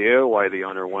idea why the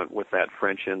owner went with that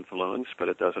French influence, but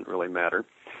it doesn't really matter.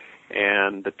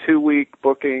 And the 2-week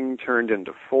booking turned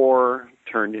into 4,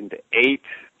 turned into 8,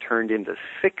 turned into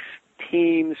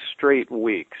 16 straight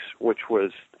weeks, which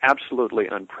was absolutely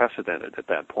unprecedented at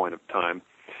that point of time.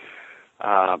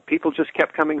 People just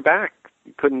kept coming back.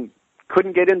 Couldn't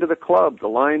get into the club. The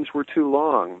lines were too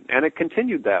long. And it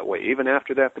continued that way. Even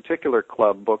after that particular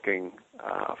club booking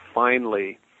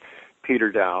finally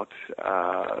petered out,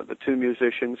 the two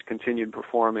musicians continued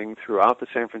performing throughout the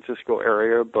San Francisco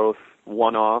area, both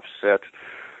one-offs at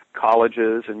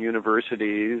colleges and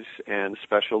universities and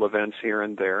special events here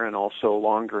and there, and also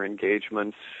longer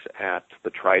engagements at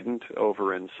the Trident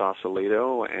over in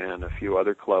Sausalito and a few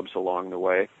other clubs along the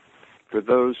way. For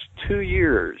those 2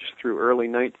 years, through early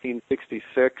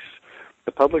 1966,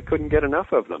 the public couldn't get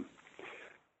enough of them.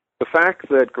 The fact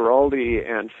that Guaraldi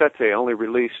and Sette only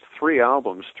released 3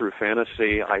 albums through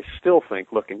Fantasy, I still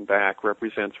think, looking back,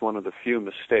 represents one of the few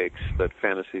mistakes that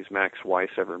Fantasy's Max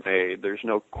Weiss ever made. There's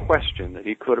no question that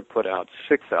he could have put out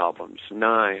 6 albums,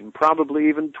 9, probably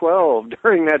even 12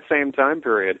 during that same time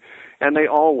period, and they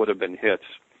all would have been hits.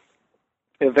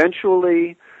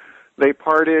 Eventually, they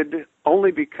parted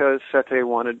only because Sette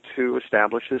wanted to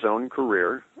establish his own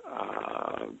career.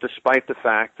 Despite the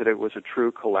fact that it was a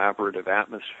true collaborative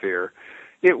atmosphere,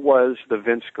 it was the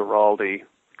Vince Guaraldi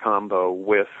combo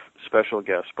with special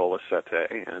guest Bola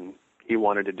Sette, and he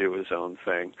wanted to do his own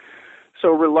thing. So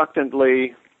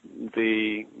reluctantly,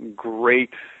 the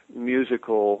great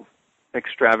musical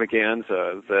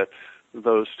extravaganza that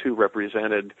those two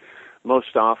represented,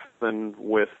 most often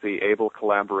with the able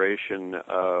collaboration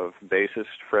of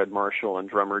bassist Fred Marshall and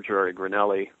drummer Jerry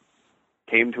Granelli,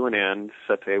 came to an end.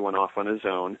 Sette went off on his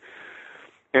own.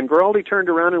 And Guaraldi turned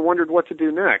around and wondered what to do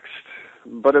next.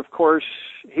 But of course,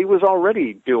 he was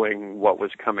already doing what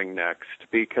was coming next,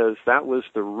 because that was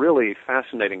the really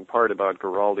fascinating part about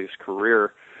Guaraldi's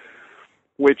career,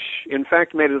 which in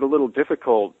fact made it a little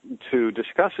difficult to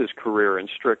discuss his career in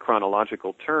strict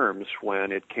chronological terms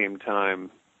when it came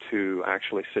time to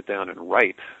actually sit down and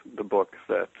write the book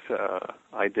that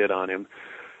I did on him.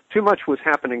 Too much was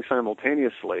happening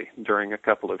simultaneously during a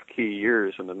couple of key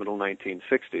years in the middle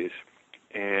 1960s.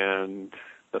 And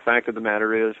the fact of the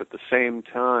matter is, at the same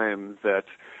time that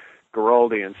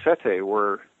Guaraldi and Sette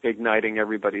were igniting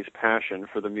everybody's passion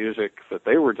for the music that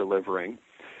they were delivering,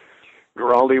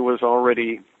 Guaraldi was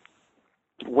already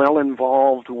well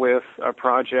involved with a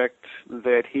project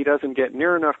that he doesn't get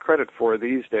near enough credit for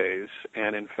these days,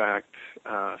 and in fact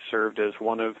served as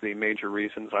one of the major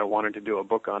reasons I wanted to do a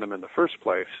book on him in the first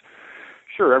place.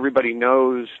 Sure, everybody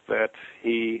knows that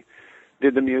he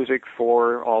did the music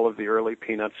for all of the early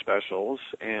Peanut specials,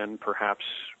 and perhaps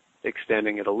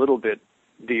extending it a little bit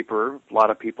deeper, a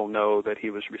lot of people know that he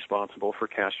was responsible for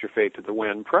Cast Your Fate to the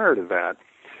Wind prior to that.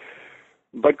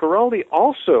 But Guaraldi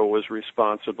also was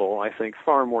responsible, I think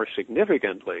far more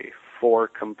significantly, for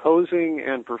composing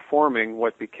and performing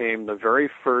what became the very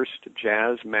first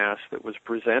jazz mass that was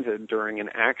presented during an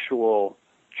actual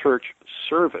church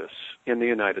service in the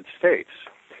United States.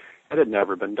 It had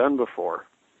never been done before,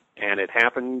 and it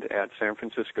happened at San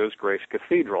Francisco's Grace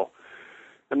Cathedral.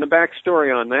 And the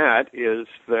backstory on that is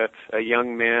that a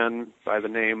young man by the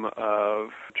name of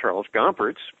Charles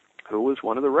Gompertz, who was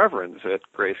one of the reverends at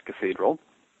Grace Cathedral.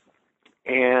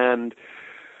 And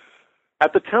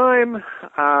at the time,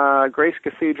 Grace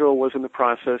Cathedral was in the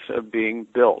process of being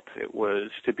built. It was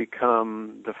to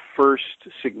become the first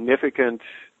significant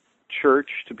church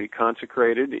to be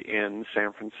consecrated in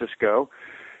San Francisco.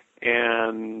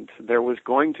 And there was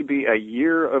going to be a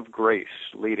year of grace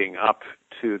leading up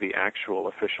to the actual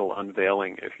official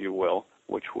unveiling, if you will,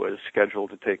 which was scheduled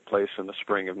to take place in the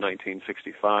spring of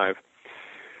 1965.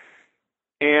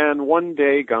 And one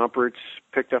day, Gompertz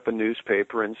picked up a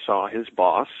newspaper and saw his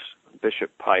boss, Bishop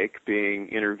Pike, being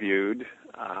interviewed,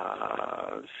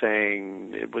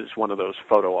 saying it was one of those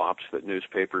photo ops that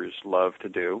newspapers love to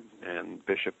do. And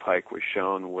Bishop Pike was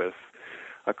shown with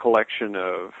a collection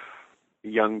of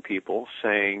young people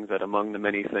saying that among the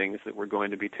many things that were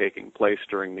going to be taking place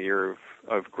during the year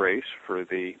of grace for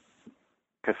the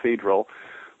cathedral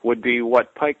would be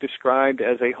what Pike described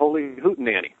as a holy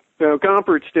hootenanny. Now,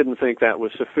 Gompertz didn't think that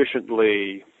was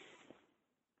sufficiently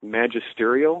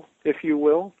magisterial, if you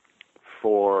will,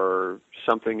 for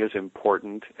something as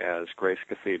important as Grace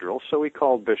Cathedral, so he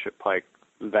called Bishop Pike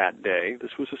that day.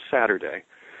 This was a Saturday.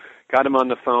 Got him on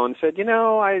the phone, said,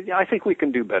 I think we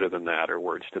can do better than that, or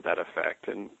words to that effect.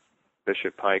 And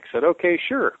Bishop Pike said, okay,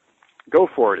 sure, go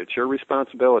for it. It's your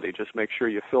responsibility. Just make sure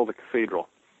you fill the cathedral.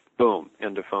 Boom,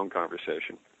 end of phone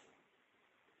conversation.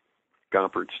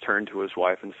 Gompertz turned to his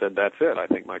wife and said, "That's it. I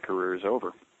think my career is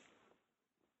over."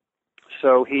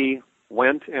 So he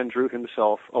went and drew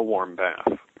himself a warm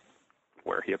bath,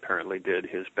 where he apparently did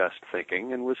his best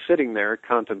thinking, and was sitting there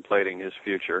contemplating his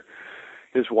future,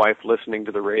 his wife listening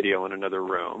to the radio in another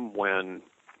room, when,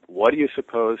 what do you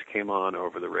suppose came on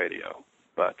over the radio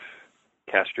but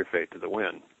Cast Your Fate to the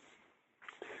Wind?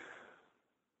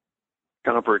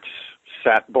 Gompertz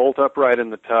sat bolt upright in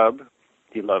the tub.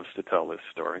 He loves to tell this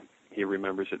story. He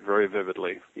remembers it very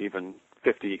vividly, even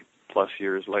 50-plus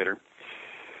years later.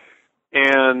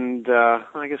 And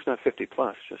I guess not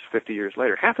 50-plus, just 50 years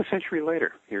later. Half a century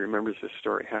later, he remembers this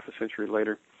story, half a century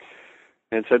later,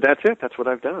 and said, "That's it. That's what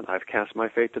I've done. I've cast my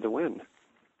fate to the wind."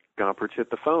 Gompertz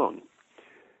hit the phone,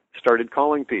 started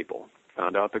calling people,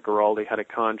 found out that Giraldi had a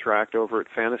contract over at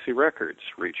Fantasy Records,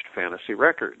 reached Fantasy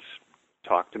Records,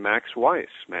 talked to Max Weiss,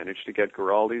 managed to get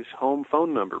Giraldi's home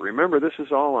phone number. Remember, this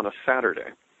is all on a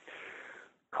Saturday.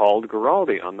 Called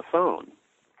Giraldi on the phone,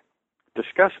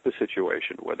 discussed the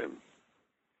situation with him.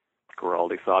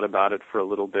 Giraldi thought about it for a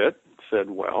little bit, said,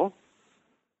 "Well,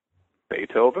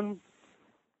 Beethoven,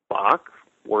 Bach,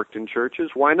 worked in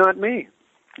churches, why not me?"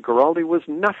 Giraldi was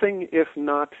nothing if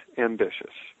not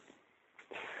ambitious.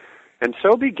 And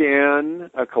so began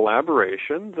a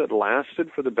collaboration that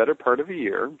lasted for the better part of a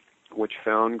year, which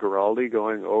found Giraldi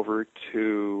going over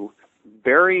to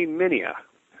Barry Minia,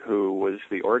 who was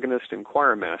the organist and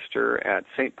choirmaster at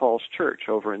St. Paul's Church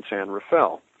over in San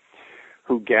Rafael,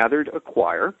 who gathered a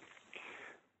choir,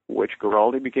 which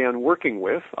Giraldi began working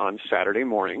with on Saturday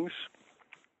mornings,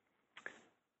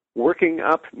 working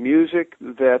up music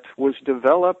that was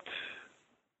developed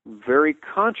very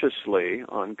consciously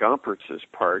on Gompertz's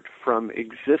part from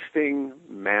existing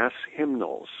mass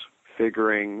hymnals,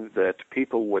 figuring that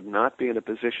people would not be in a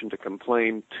position to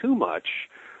complain too much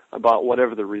about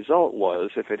whatever the result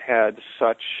was if it had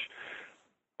such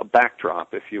a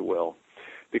backdrop, if you will.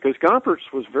 Because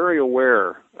Gompertz was very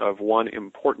aware of one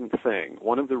important thing.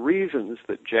 One of the reasons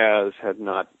that jazz had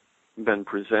not been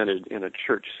presented in a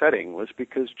church setting was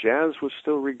because jazz was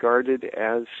still regarded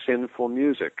as sinful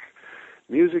music,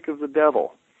 music of the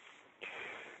devil.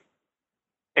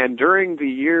 And during the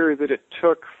year that it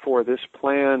took for this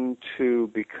plan to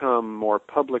become more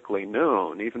publicly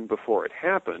known, even before it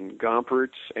happened,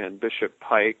 Gompertz and Bishop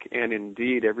Pike, and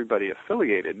indeed everybody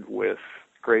affiliated with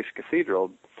Grace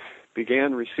Cathedral,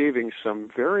 began receiving some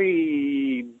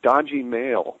very dodgy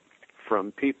mail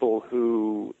from people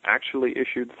who actually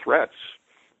issued threats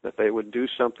that they would do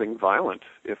something violent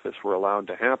if this were allowed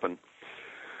to happen.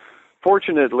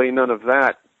 Fortunately, none of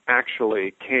that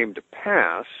actually came to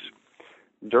pass.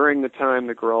 During the time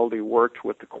that Giraldi worked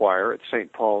with the choir at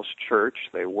St. Paul's Church,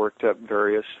 they worked up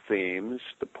various themes,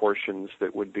 the portions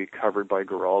that would be covered by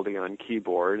Giraldi on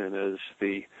keyboard, and as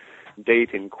the date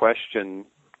in question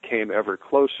came ever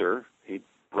closer, he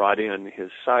brought in his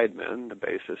sidemen, the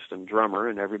bassist and drummer,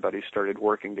 and everybody started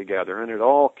working together, and it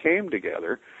all came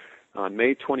together on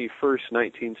May 21st,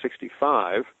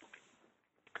 1965,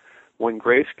 when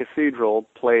Grace Cathedral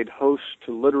played host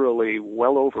to literally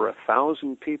well over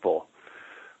 1,000 people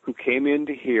who came in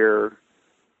to hear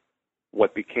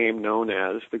what became known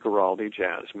as the Giraldi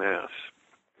Jazz Mass.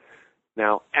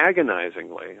 Now,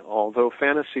 agonizingly, although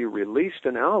Fantasy released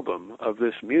an album of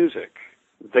this music,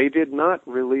 they did not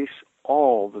release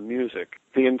all the music.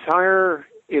 The entire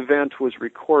event was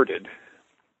recorded.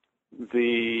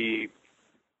 The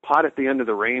pot at the end of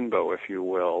the rainbow, if you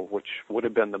will, which would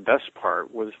have been the best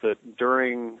part, was that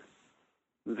during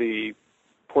the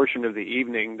portion of the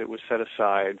evening that was set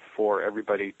aside for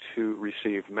everybody to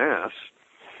receive Mass,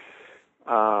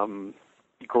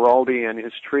 Giraldi and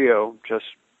his trio just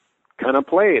kind of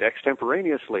played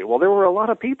extemporaneously. Well, there were a lot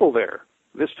of people there.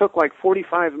 This took like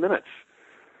 45 minutes.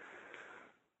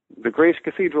 The Grace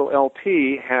Cathedral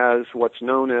LP has what's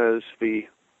known as the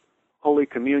Holy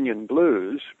Communion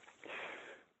Blues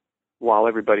while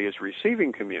everybody is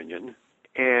receiving communion,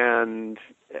 and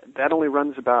that only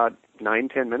runs about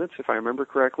 9-10 minutes, if I remember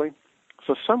correctly.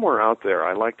 So somewhere out there,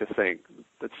 I like to think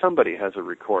that somebody has a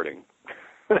recording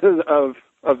of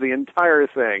the entire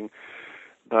thing,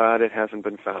 but it hasn't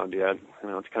been found yet. You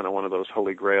know, it's kind of one of those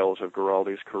holy grails of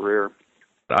Giraldi's career.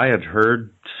 I had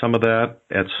heard some of that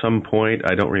at some point.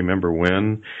 I don't remember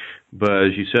when, but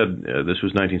as you said, this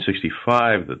was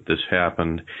 1965 that this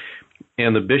happened.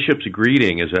 And the Bishop's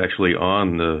Greeting is actually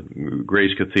on the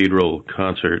Grace Cathedral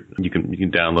concert. You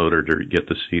can download it or get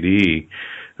the CD.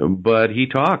 But he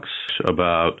talks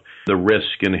about the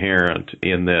risk inherent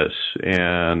in this,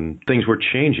 and things were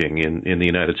changing in the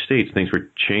United States. Things were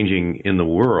changing in the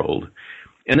world.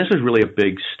 And this is really a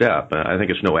big step. I think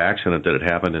it's no accident that it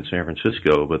happened in San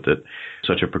Francisco, but that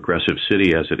such a progressive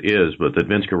city as it is, but that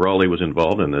Vince Guaraldi was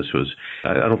involved in this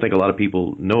I don't think a lot of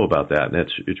people know about that. And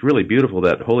it's really beautiful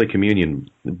that Holy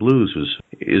Communion Blues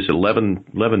is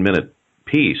 11-minute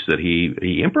piece that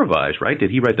he improvised, right? Did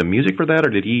he write the music for that, or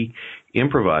did he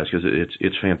improvise? Because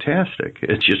it's fantastic.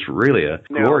 It's just really a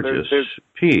gorgeous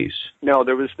piece. No,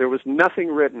 there was nothing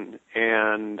written,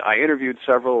 and I interviewed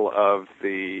several of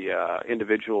the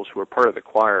individuals who were part of the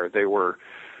choir. They were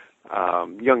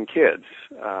young kids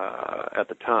at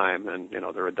the time, and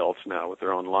they're adults now with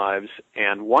their own lives.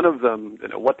 And one of them,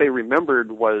 what they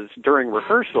remembered was during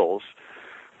rehearsals,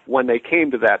 when they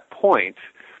came to that point,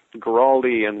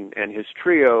 Guaraldi and his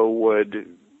trio would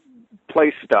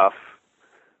play stuff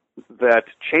that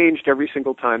changed every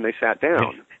single time they sat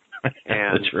down.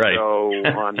 And that's right. So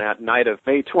on that night of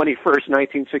May 21st,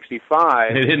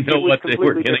 1965, they didn't know it was what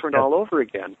completely they were different all over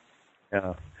again.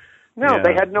 Yeah. No,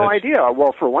 they had no idea.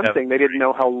 Well, for one yeah. thing, they didn't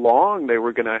know how long they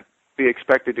were going to be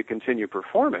expected to continue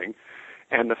performing.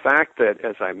 And the fact that,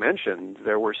 as I mentioned,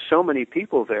 there were so many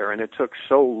people there and it took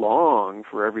so long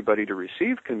for everybody to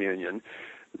receive communion,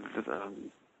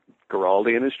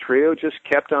 Guaraldi and his trio just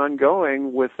kept on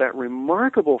going with that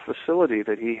remarkable facility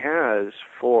that he has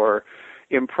for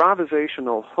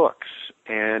improvisational hooks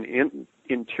and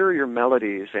interior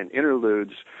melodies and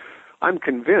interludes. I'm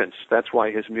convinced that's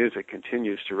why his music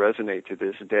continues to resonate to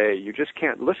this day. You just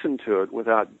can't listen to it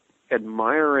without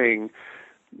admiring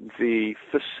the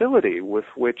facility with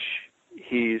which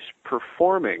he's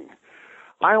performing.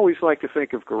 I always like to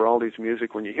think of Guaraldi's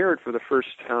music when you hear it for the first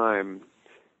time.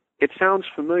 It sounds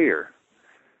familiar.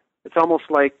 It's almost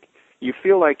like you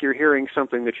feel like you're hearing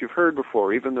something that you've heard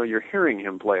before, even though you're hearing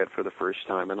him play it for the first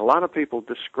time. And a lot of people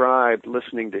describe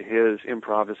listening to his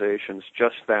improvisations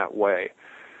just that way.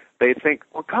 They think,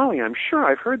 well, golly, I'm sure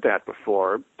I've heard that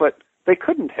before, but they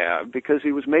couldn't have because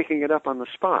he was making it up on the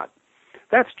spot.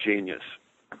 That's genius.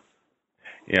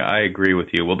 Yeah, I agree with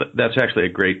you. Well, that's actually a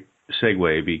great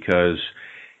segue because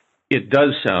it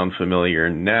does sound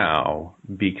familiar now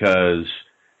because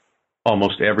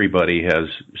almost everybody has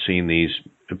seen these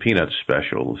Peanuts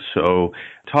specials. So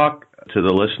talk to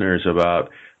the listeners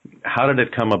about how did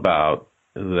it come about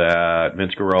that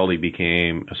Vince Guaraldi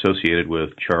became associated with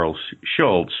Charles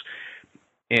Schulz,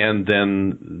 and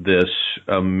then this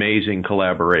amazing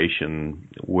collaboration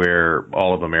where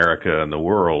all of America and the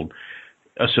world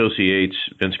associates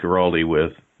Vince Guaraldi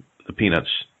with the Peanuts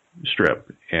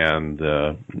strip and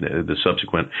the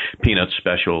subsequent Peanuts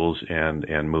specials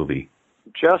and movie.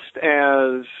 Just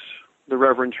as the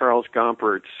Reverend Charles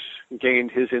Gompertz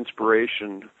gained his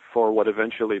inspiration for what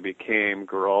eventually became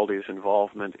Guaraldi's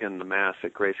involvement in the Mass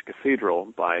at Grace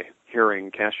Cathedral by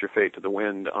hearing Cast Your Fate to the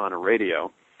Wind on a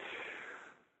radio,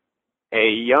 a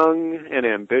young and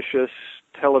ambitious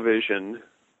television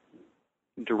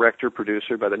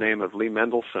director-producer by the name of Lee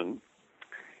Mendelson,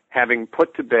 having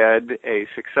put to bed a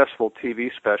successful TV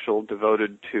special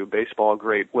devoted to baseball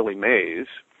great Willie Mays,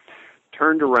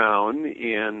 turned around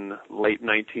in late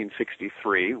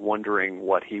 1963, wondering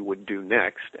what he would do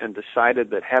next, and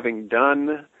decided that having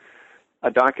done a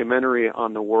documentary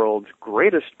on the world's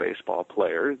greatest baseball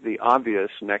player, the obvious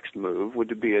next move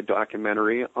would be a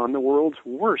documentary on the world's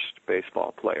worst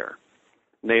baseball player,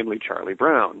 namely Charlie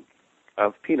Brown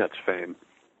of Peanuts fame.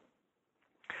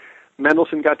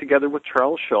 Mendelson got together with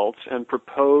Charles Schulz and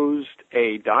proposed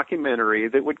a documentary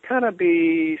that would kind of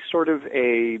be sort of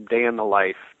a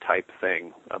day-in-the-life type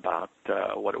thing about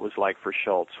what it was like for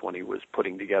Schulz when he was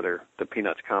putting together the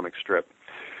Peanuts comic strip.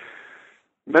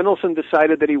 Mendelson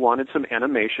decided that he wanted some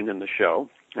animation in the show,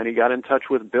 and he got in touch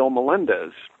with Bill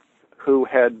Melendez, who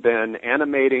had been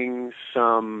animating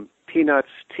some Peanuts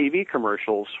TV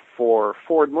commercials for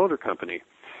Ford Motor Company,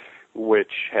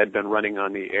 which had been running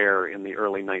on the air in the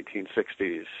early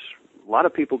 1960s. A lot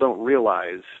of people don't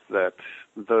realize that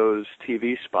those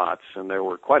TV spots, and there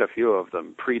were quite a few of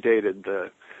them, predated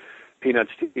the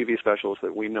Peanuts TV specials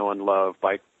that we know and love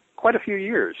by quite a few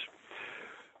years.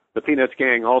 The Peanuts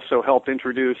gang also helped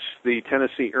introduce the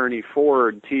Tennessee Ernie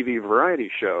Ford TV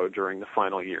variety show during the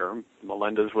final year.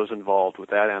 Melendez was involved with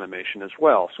that animation as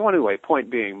well. So anyway, point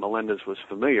being, Melendez was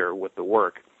familiar with the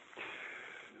work.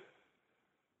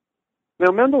 Now,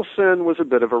 Mendelson was a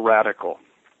bit of a radical.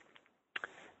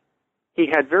 He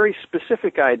had very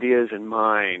specific ideas in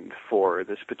mind for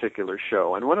this particular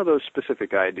show, and one of those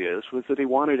specific ideas was that he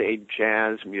wanted a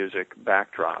jazz music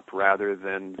backdrop rather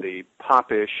than the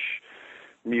popish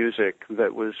music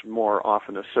that was more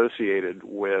often associated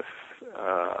with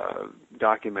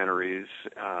documentaries,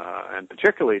 and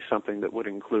particularly something that would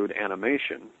include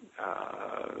animation.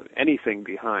 Anything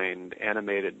behind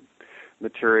animated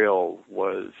material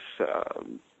was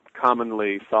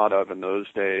commonly thought of in those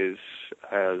days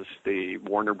as the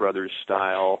Warner Brothers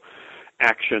style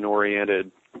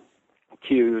action-oriented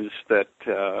cues that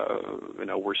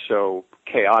were so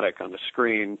chaotic on the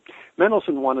screen.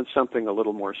 Mendelssohn wanted something a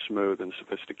little more smooth and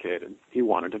sophisticated. He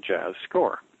wanted a jazz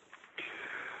score.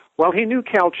 Well, he knew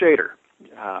Cal Tjader.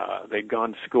 They'd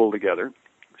gone to school together,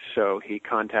 so he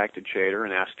contacted Tjader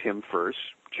and asked him first.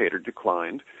 Tjader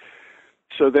declined.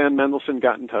 So then Mendelssohn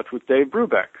got in touch with Dave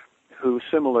Brubeck, who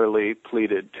similarly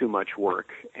pleaded too much work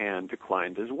and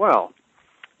declined as well.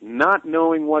 Not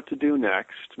knowing what to do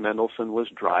next, Mendelssohn was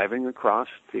driving across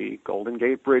the Golden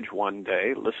Gate Bridge one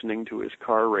day, listening to his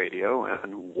car radio,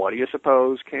 and what do you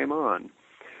suppose came on? You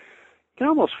can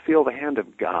almost feel the hand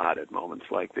of God at moments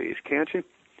like these, can't you?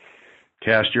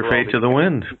 Cast your fate to the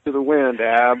wind. To the wind,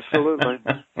 absolutely.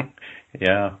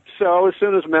 Yeah. So as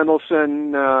soon as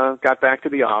Mendelssohn got back to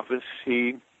the office,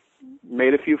 he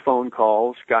made a few phone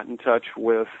calls, got in touch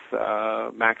with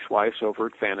Max Weiss over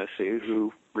at Fantasy,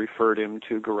 who referred him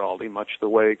to Guaraldi, much the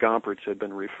way Gompertz had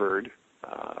been referred.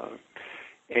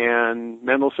 And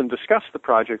Mendelssohn discussed the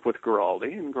project with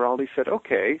Guaraldi, and Guaraldi said,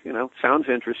 okay, sounds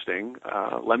interesting.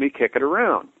 Let me kick it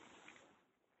around.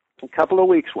 A couple of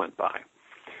weeks went by.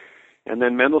 And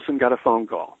then Mendelssohn got a phone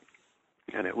call,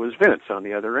 and it was Vince on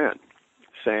the other end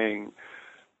saying,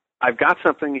 I've got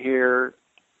something here.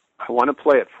 I want to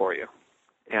play it for you.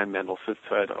 And Mendelssohn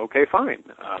said, okay, fine.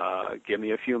 Give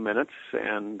me a few minutes,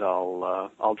 and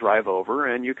I'll drive over,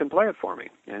 and you can play it for me.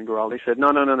 And Guaraldi said, no,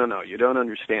 you don't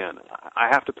understand. I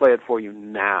have to play it for you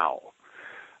now,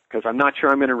 because I'm not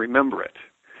sure I'm going to remember it.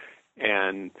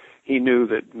 And he knew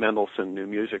that Mendelssohn knew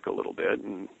music a little bit,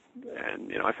 and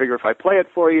I figure if I play it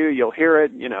for you, you'll hear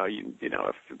it.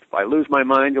 If I lose my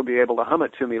mind, you'll be able to hum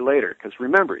it to me later. Because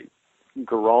remember,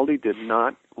 Guaraldi did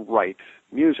not write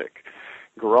music.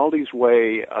 Guaraldi's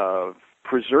way of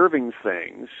preserving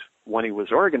things when he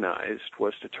was organized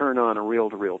was to turn on a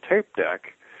reel-to-reel tape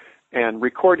deck and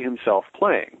record himself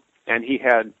playing. And he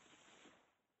had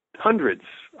hundreds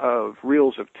of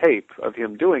reels of tape of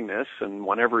him doing this, and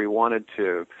whenever he wanted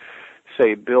to,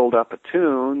 say, build up a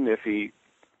tune, if he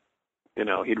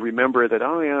he'd remember that,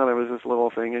 oh, yeah, there was this little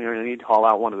thing in here, and he'd haul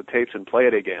out one of the tapes and play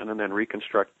it again and then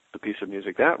reconstruct the piece of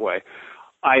music that way.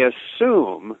 I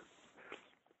assume,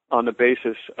 on the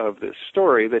basis of this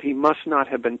story, that he must not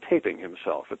have been taping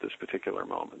himself at this particular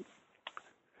moment.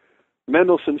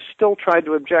 Mendelssohn still tried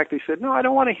to object. He said, no, I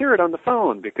don't want to hear it on the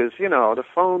phone because, the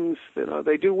phones,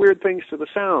 they do weird things to the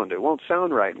sound. It won't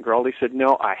sound right. And Guaraldi said,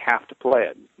 no, I have to play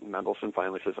it. And Mendelssohn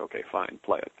finally says, okay, fine,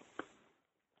 play it.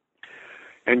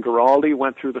 And Guaraldi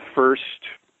went through the first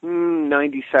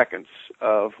 90 seconds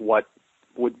of what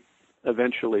would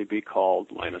eventually be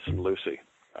called Linus and Lucy,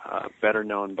 better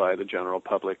known by the general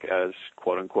public as,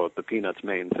 quote-unquote, the Peanuts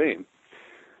main theme.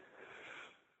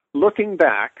 Looking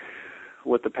back,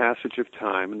 with the passage of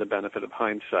time and the benefit of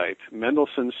hindsight,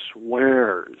 Mendelssohn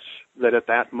swears that at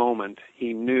that moment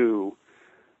he knew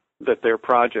that their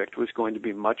project was going to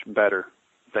be much better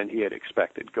than he had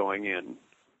expected going in,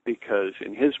 because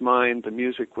in his mind the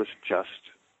music was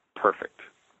just perfect.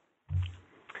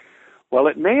 Well,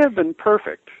 it may have been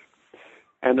perfect,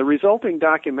 and the resulting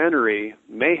documentary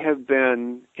may have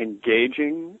been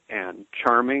engaging and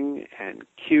charming and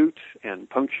cute and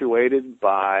punctuated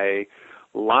by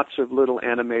lots of little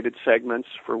animated segments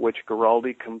for which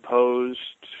Guaraldi composed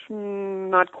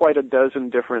not quite a dozen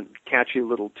different catchy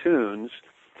little tunes,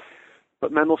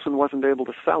 but Mendelssohn wasn't able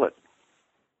to sell it.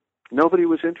 Nobody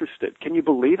was interested. Can you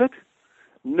believe it?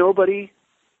 Nobody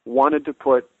wanted to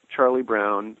put Charlie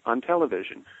Brown on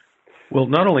television. Well,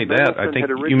 not only that, I think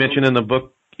you mentioned in the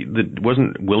book that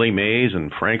wasn't Willie Mays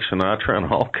and Frank Sinatra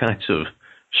and all kinds of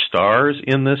stars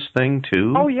in this thing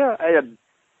too? Oh, yeah. I had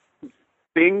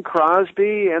Bing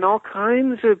Crosby and all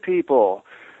kinds of people.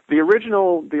 The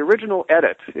original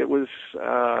edit, it was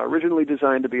originally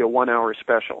designed to be a 1-hour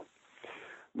special.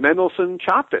 Mendelssohn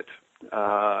chopped it,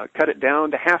 cut it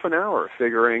down to half an hour,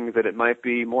 figuring that it might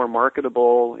be more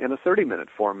marketable in a 30-minute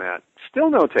format. Still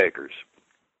no takers.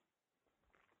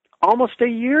 Almost a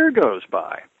year goes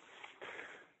by.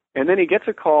 And then he gets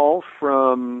a call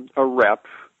from a rep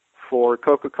for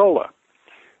Coca-Cola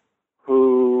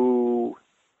who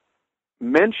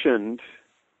mentioned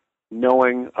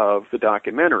knowing of the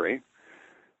documentary.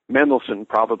 Mendelssohn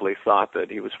probably thought that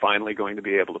he was finally going to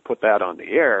be able to put that on the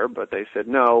air, but they said,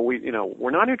 no, we're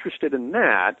not interested in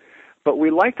that, but we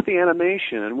liked the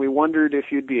animation, and we wondered if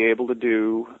you'd be able to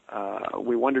do,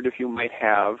 we wondered if you might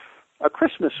have a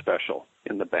Christmas special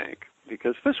in the bank,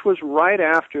 because this was right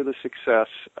after the success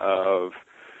of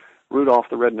Rudolph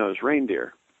the Red-Nosed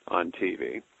Reindeer on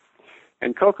TV.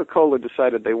 And Coca-Cola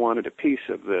decided they wanted a piece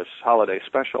of this holiday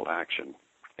special action,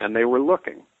 and they were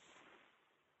looking.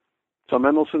 So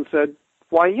Mendelsohn said,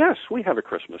 "Why, yes, we have a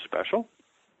Christmas special."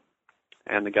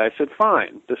 And the guy said,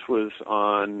 "Fine." This was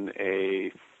on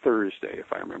a Thursday,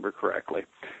 if I remember correctly.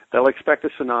 "They'll expect a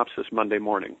synopsis Monday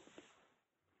morning."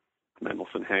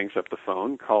 Mendelsohn hangs up the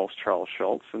phone, calls Charles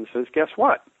Schulz, and says, "Guess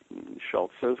what?" And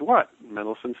Schulz says, "What?"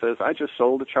 Mendelsohn says, "I just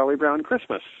sold a Charlie Brown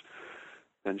Christmas."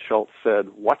 And Schulz said,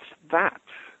 "What's that?"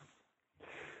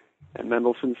 And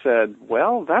Mendelsohn said,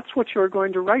 "Well, that's what you're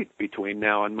going to write between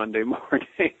now and Monday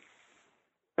morning."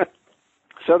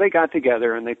 So they got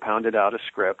together and they pounded out a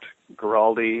script.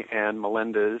 Guaraldi and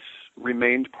Melendez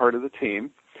remained part of the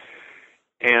team.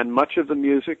 And much of the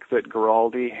music that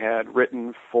Guaraldi had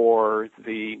written for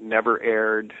the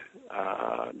never-aired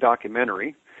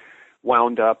documentary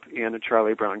wound up in A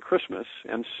Charlie Brown Christmas.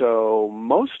 And so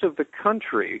most of the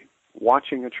country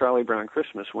watching A Charlie Brown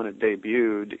Christmas when it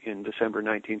debuted in December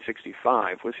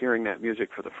 1965 was hearing that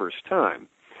music for the first time.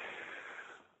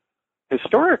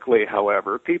 Historically,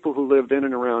 however, people who lived in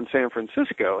and around San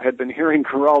Francisco had been hearing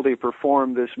Guaraldi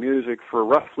perform this music for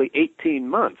roughly 18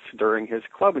 months during his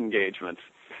club engagements.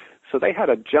 So they had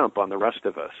a jump on the rest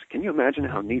of us. Can you imagine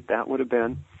how neat that would have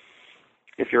been?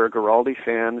 If you're a Guaraldi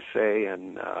fan, say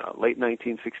in late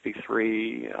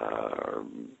 1963, or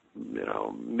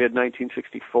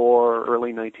mid-1964,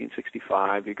 early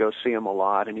 1965, you go see him a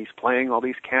lot, and he's playing all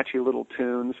these catchy little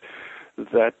tunes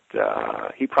that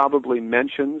he probably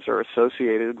mentions or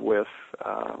associated with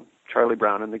Charlie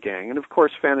Brown and the Gang. And, of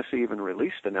course, Fantasy even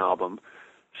released an album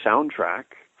soundtrack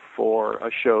for a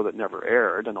show that never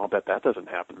aired, and I'll bet that doesn't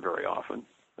happen very often,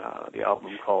 the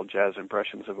album called Jazz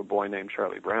Impressions of a Boy Named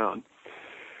Charlie Brown.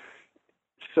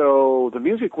 So the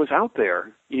music was out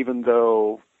there, even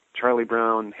though Charlie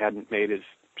Brown hadn't made his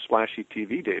splashy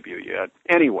TV debut yet.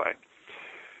 Anyway,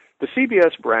 the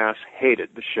CBS brass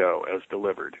hated the show as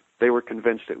delivered. They were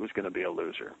convinced it was going to be a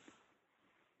loser.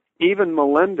 Even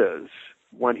Melendez,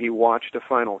 when he watched a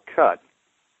final cut,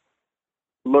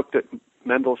 looked at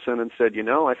Mendelsohn and said,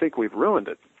 I think we've ruined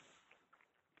it.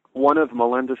 One of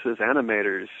Melendez's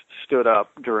animators stood up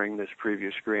during this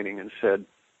preview screening and said,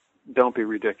 "Don't be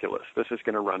ridiculous. This is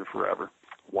going to run forever."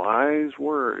 Wise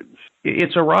words.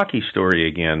 It's a Rocky story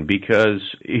again,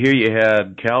 because here you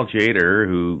had Cal Tjader,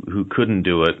 who couldn't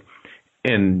do it,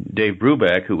 and Dave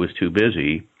Brubeck, who was too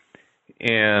busy,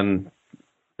 and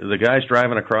the guy's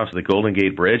driving across the Golden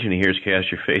Gate Bridge, and he hears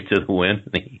 "Cast Your Fate to the Wind,"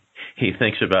 and he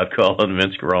thinks about calling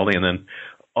Vince Guaraldi, and then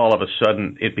all of a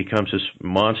sudden it becomes this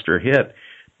monster hit.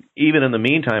 Even in the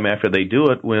meantime, after they do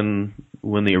it, when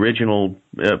the original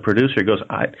producer goes,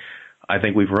 I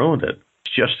think we've ruined it.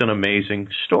 It's just an amazing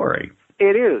story.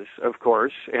 It is, of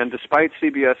course, and despite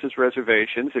CBS's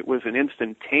reservations, it was an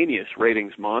instantaneous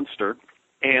ratings monster,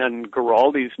 and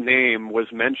Guaraldi's name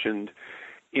was mentioned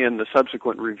in the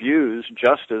subsequent reviews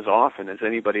just as often as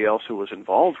anybody else who was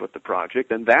involved with the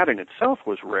project, and that in itself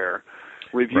was rare.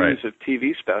 Reviews of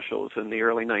TV specials in the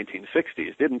early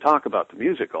 1960s didn't talk about the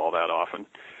music all that often.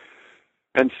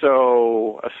 And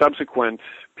so a subsequent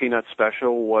Peanuts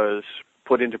special was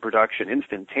put into production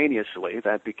instantaneously.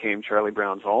 That became Charlie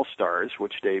Brown's All-Stars,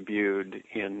 which debuted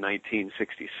in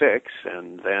 1966,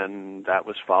 and then that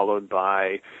was followed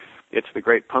by It's the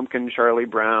Great Pumpkin, Charlie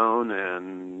Brown,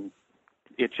 and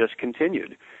it just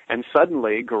continued. And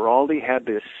suddenly, Guaraldi had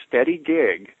this steady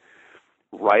gig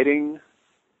writing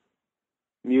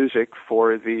music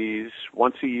for these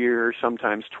once-a-year,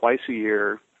 sometimes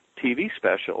twice-a-year TV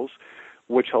specials,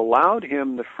 which allowed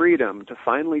him the freedom to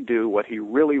finally do what he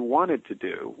really wanted to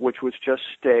do, which was just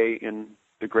stay in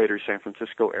the greater San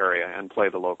Francisco area and play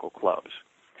the local clubs.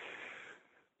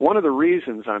 One of the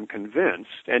reasons I'm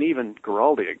convinced, and even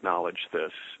Guaraldi acknowledged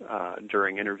this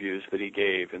during interviews that he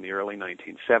gave in the early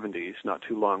 1970s, not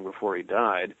too long before he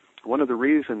died, one of the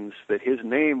reasons that his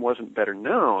name wasn't better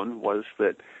known was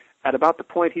that at about the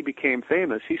point he became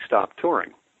famous, he stopped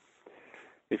touring.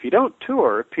 If you don't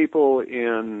tour, people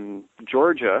in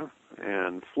Georgia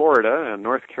and Florida and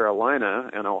North Carolina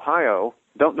and Ohio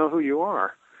don't know who you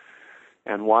are.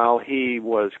 And while he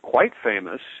was quite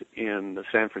famous in the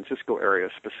San Francisco area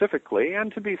specifically,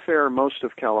 and to be fair, most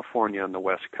of California on the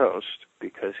West Coast,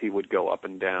 because he would go up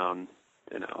and down,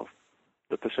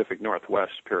 the Pacific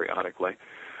Northwest periodically,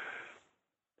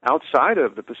 outside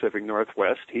of the Pacific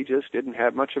Northwest, he just didn't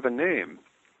have much of a name.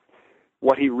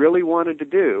 What he really wanted to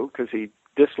do, because he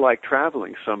disliked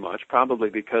traveling so much, probably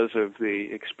because of the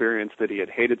experience that he had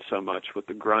hated so much with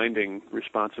the grinding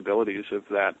responsibilities of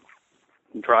that,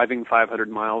 driving 500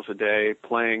 miles a day,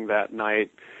 playing that night,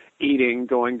 eating,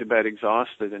 going to bed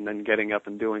exhausted, and then getting up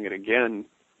and doing it again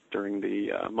during the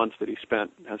months that he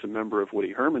spent as a member of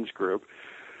Woody Herman's group.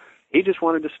 He just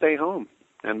wanted to stay home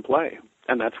and play.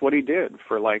 And that's what he did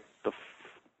for like the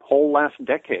whole last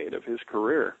decade of his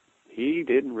career. He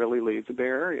didn't really leave the Bay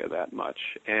Area that much.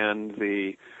 And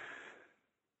the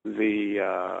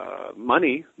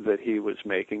money that he was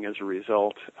making as a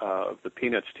result of the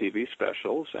Peanuts TV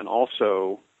specials, and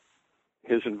also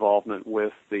his involvement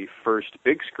with the first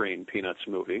big screen Peanuts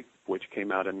movie, which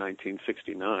came out in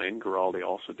 1969, Giraldi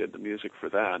also did the music for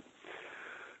that,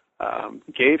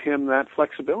 gave him that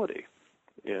flexibility.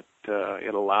 It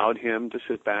allowed him to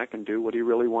sit back and do what he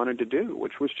really wanted to do,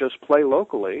 which was just play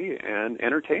locally and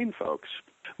entertain folks.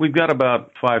 We've got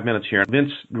about 5 minutes here.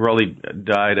 Vince Guaraldi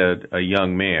died a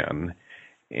young man,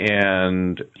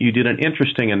 and you did an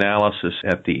interesting analysis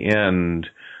at the end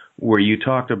where you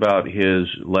talked about his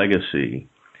legacy.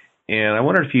 And I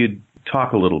wondered if you'd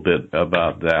talk a little bit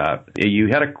about that. You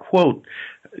had a quote,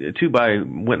 too, by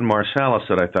Wynton Marsalis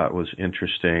that I thought was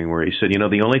interesting, where he said, you know,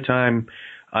 the only time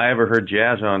I ever heard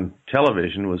jazz on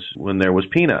television was when there was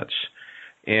Peanuts.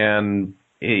 And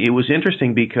it was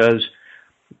interesting because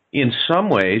in some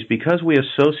ways, because we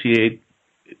associate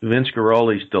Vince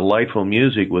Guaraldi's delightful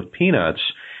music with Peanuts,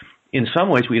 in some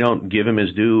ways we don't give him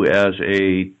his due as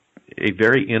a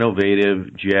very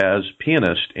innovative jazz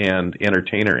pianist and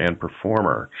entertainer and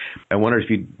performer. I wonder if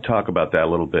you'd talk about that a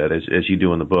little bit as you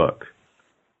do in the book.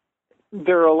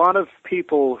 There are a lot of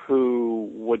people who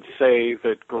would say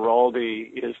that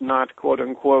Guaraldi is not,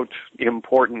 quote-unquote,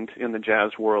 important in the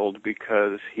jazz world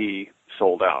because he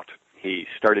sold out. He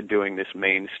started doing this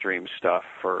mainstream stuff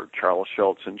for Charles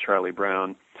Schultz and Charlie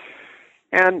Brown.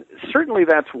 And certainly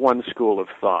that's one school of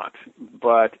thought,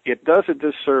 but it does a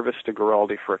disservice to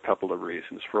Guaraldi for a couple of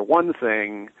reasons. For one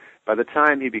thing, by the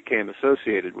time he became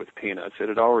associated with Peanuts, it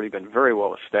had already been very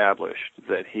well established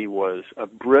that he was a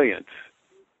brilliant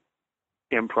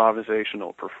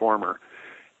improvisational performer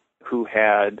who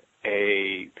had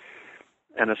an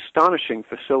astonishing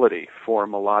facility for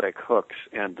melodic hooks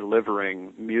and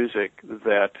delivering music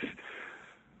that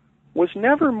was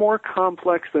never more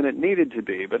complex than it needed to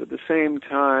be, but at the same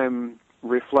time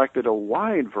reflected a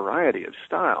wide variety of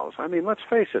styles. I mean, let's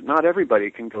face it, not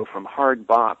everybody can go from hard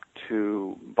bop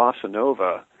to bossa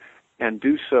nova and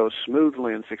do so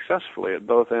smoothly and successfully at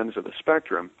both ends of the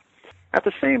spectrum. At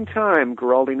the same time,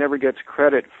 Guaraldi never gets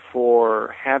credit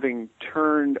for having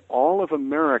turned all of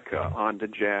America onto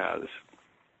jazz.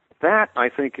 That, I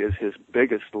think, is his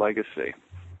biggest legacy.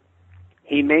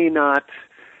 He may not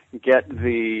get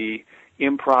the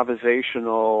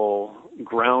improvisational,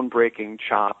 groundbreaking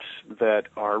chops that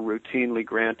are routinely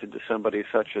granted to somebody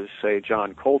such as, say,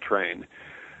 John Coltrane,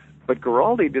 but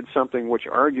Guaraldi did something which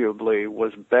arguably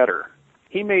was better.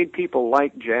 He made people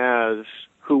like jazz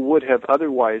who would have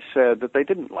otherwise said that they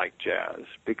didn't like jazz,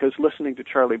 because listening to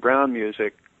Charlie Brown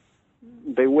music,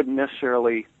 they wouldn't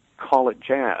necessarily call it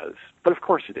jazz, but of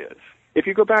course it is. If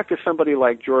you go back to somebody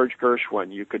like George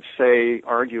Gershwin, you could say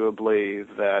arguably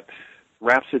that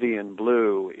Rhapsody in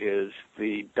Blue is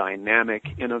the dynamic,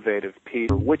 innovative piece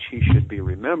for which he should be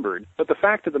remembered. But the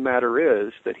fact of the matter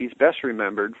is that he's best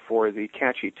remembered for the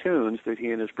catchy tunes that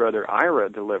he and his brother Ira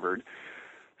delivered,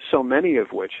 so many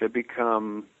of which have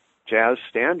become jazz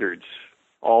standards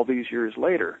all these years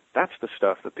later. That's the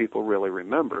stuff that people really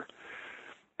remember.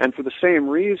 And for the same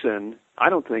reason, I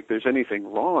don't think there's anything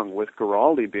wrong with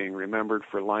Guaraldi being remembered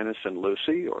for Linus and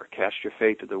Lucy, or Cast Your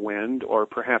Fate to the Wind, or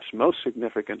perhaps most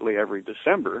significantly every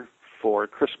December for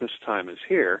Christmas Time Is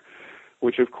Here,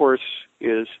 which of course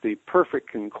is the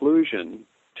perfect conclusion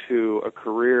to a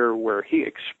career where he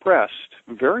expressed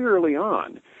very early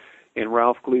on in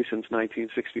Ralph Gleason's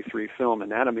 1963 film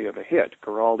Anatomy of a Hit.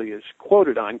 Guaraldi is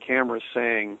quoted on camera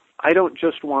saying, "I don't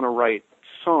just want to write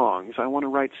songs, I want to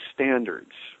write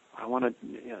standards.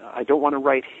 I don't want to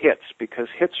write hits, because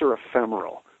hits are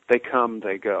ephemeral. They come,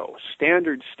 they go.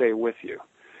 Standards stay with you."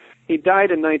 He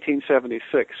died in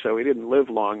 1976, so he didn't live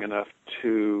long enough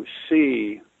to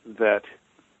see that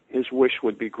his wish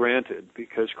would be granted,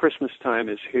 because Christmas Time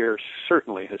Is Here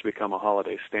certainly has become a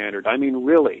holiday standard. I mean,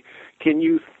 really, can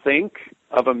you think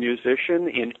of a musician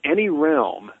in any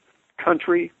realm,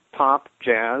 country, pop,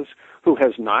 jazz, who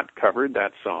has not covered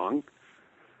that song?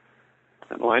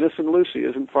 And Linus and Lucy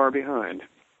isn't far behind.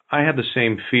 I had the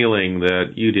same feeling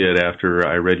that you did after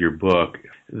I read your book,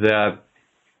 that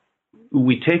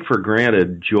we take for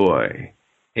granted joy,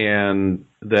 and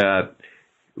that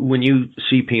when you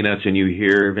see Peanuts and you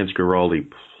hear Vince Guaraldi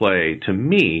play, to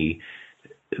me,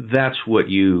 that's what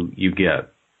you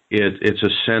get. It's a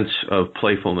sense of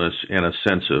playfulness and a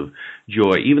sense of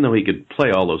joy, even though he could play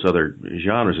all those other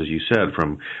genres, as you said,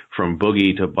 from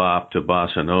boogie to bop to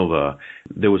bossa nova.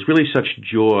 There was really such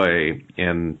joy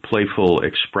and playful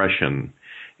expression,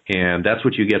 and that's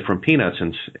what you get from Peanuts.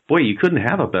 And boy, you couldn't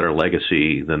have a better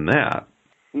legacy than that.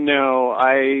 No,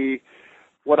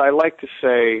 what I like to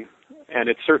say, and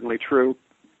it's certainly true,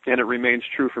 and it remains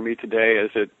true for me today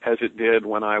as it did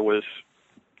when I was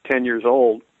 10 years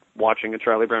old, watching A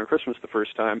Charlie Brown Christmas the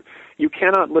first time, you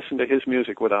cannot listen to his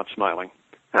music without smiling.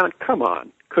 And come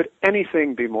on, could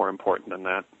anything be more important than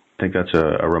that? I think that's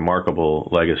a remarkable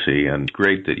legacy, and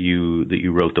great that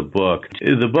you wrote the book.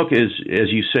 The book is,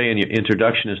 as you say in your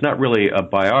introduction, is not really a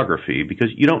biography, because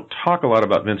you don't talk a lot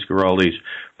about Vince Guaraldi's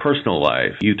personal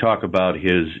life. You talk about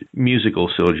his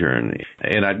musical sojourn,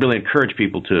 and I'd really encourage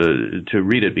people to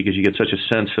read it, because you get such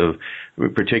a sense of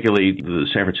particularly the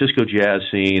San Francisco jazz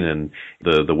scene and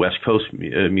the West Coast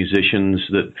musicians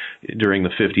that during the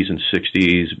 50s and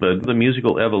 60s, but the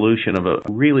musical evolution of a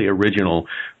really original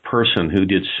person who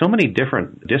did so many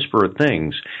different disparate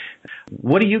things.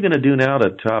 What are you going to do now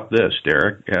to top this,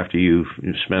 Derek, after you've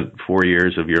spent 4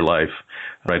 years of your life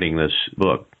writing this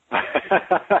book?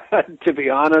 To be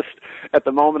honest, at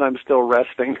the moment I'm still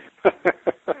resting.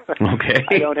 Okay.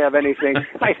 I don't have anything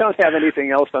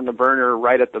else on the burner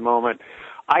right at the moment.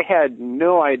 I had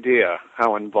no idea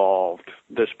how involved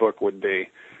this book would be.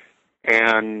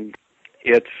 And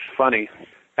it's funny.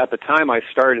 At the time I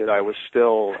started, I was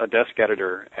still a desk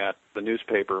editor at the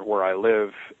newspaper where I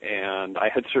live, and I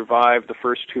had survived the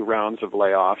first 2 rounds of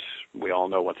layoffs. We all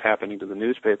know what's happening to the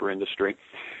newspaper industry.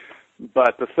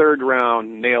 But the third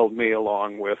round nailed me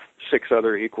along with 6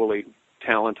 other equally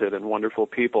talented and wonderful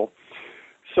people.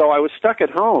 So I was stuck at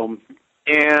home,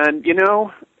 and,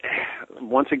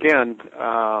 once again,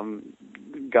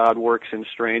 God works in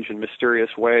strange and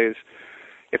mysterious ways.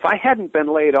 If I hadn't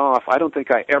been laid off, I don't think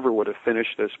I ever would have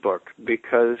finished this book,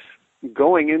 because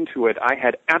going into it, I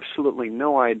had absolutely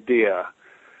no idea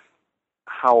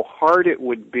how hard it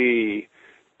would be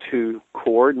to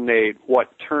coordinate what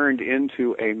turned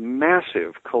into a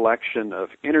massive collection of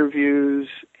interviews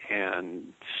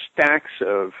and stacks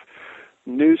of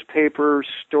newspaper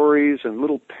stories and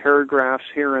little paragraphs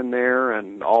here and there,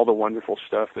 and all the wonderful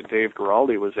stuff that Dave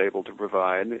Guaraldi was able to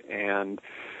provide. And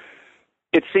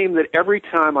it seemed that every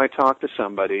time I talked to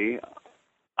somebody,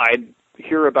 I'd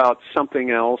hear about something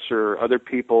else or other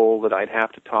people that I'd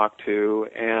have to talk to,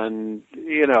 and,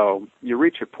 you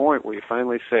reach a point where you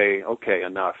finally say, okay,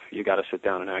 enough. You got to sit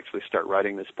down and actually start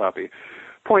writing this puppy.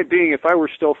 Point being, if I were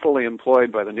still fully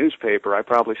employed by the newspaper, I'd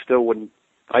probably still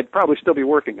be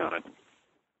working on it.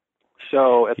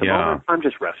 So at the moment, I'm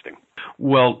just resting.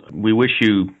 Well, we wish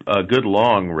you a good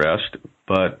long rest,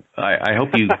 but I hope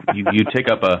you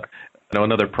take up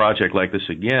another project like this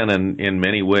again, and in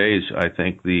many ways, I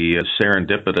think the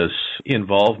serendipitous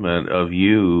involvement of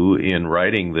you in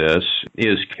writing this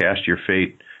is cast your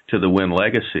fate to the Wynn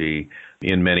legacy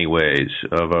in many ways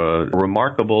of a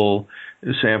remarkable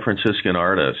San Franciscan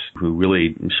artist who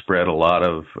really spread a lot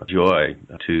of joy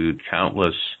to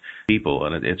countless people,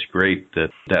 and it's great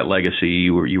that legacy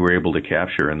you were able to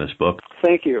capture in this book.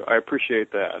 Thank you. I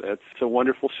appreciate that. It's a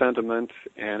wonderful sentiment,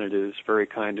 and it is very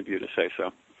kind of you to say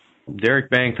so. Derek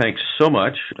Bang, thanks so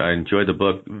much. I enjoyed the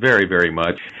book very, very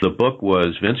much. The book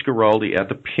was Vince Guaraldi at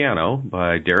the Piano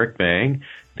by Derek Bang.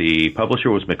 The publisher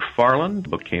was McFarland. The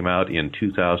book came out in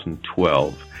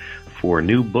 2012. For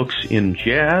New Books in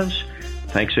Jazz,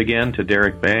 thanks again to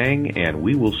Derek Bang, and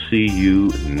we will see you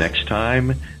next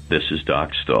time. This is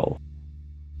Doc Stoll.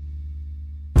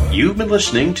 You've been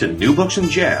listening to New Books in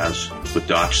Jazz with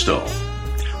Doc Stoll.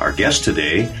 Our guest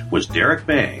today was Derek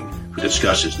Bang, who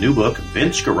discussed his new book,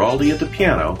 Vince Guaraldi at the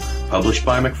Piano, published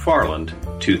by McFarland,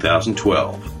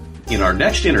 2012. In our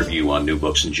next interview on New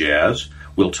Books in Jazz,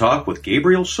 we'll talk with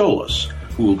Gabriel Solis,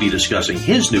 who will be discussing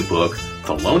his new book,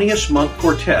 Thelonious Monk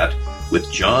Quartet,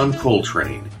 with John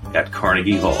Coltrane at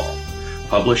Carnegie Hall,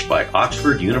 published by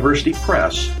Oxford University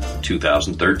Press,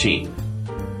 2013.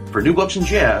 For New Books in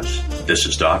Jazz, this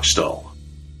is Doc Stoll.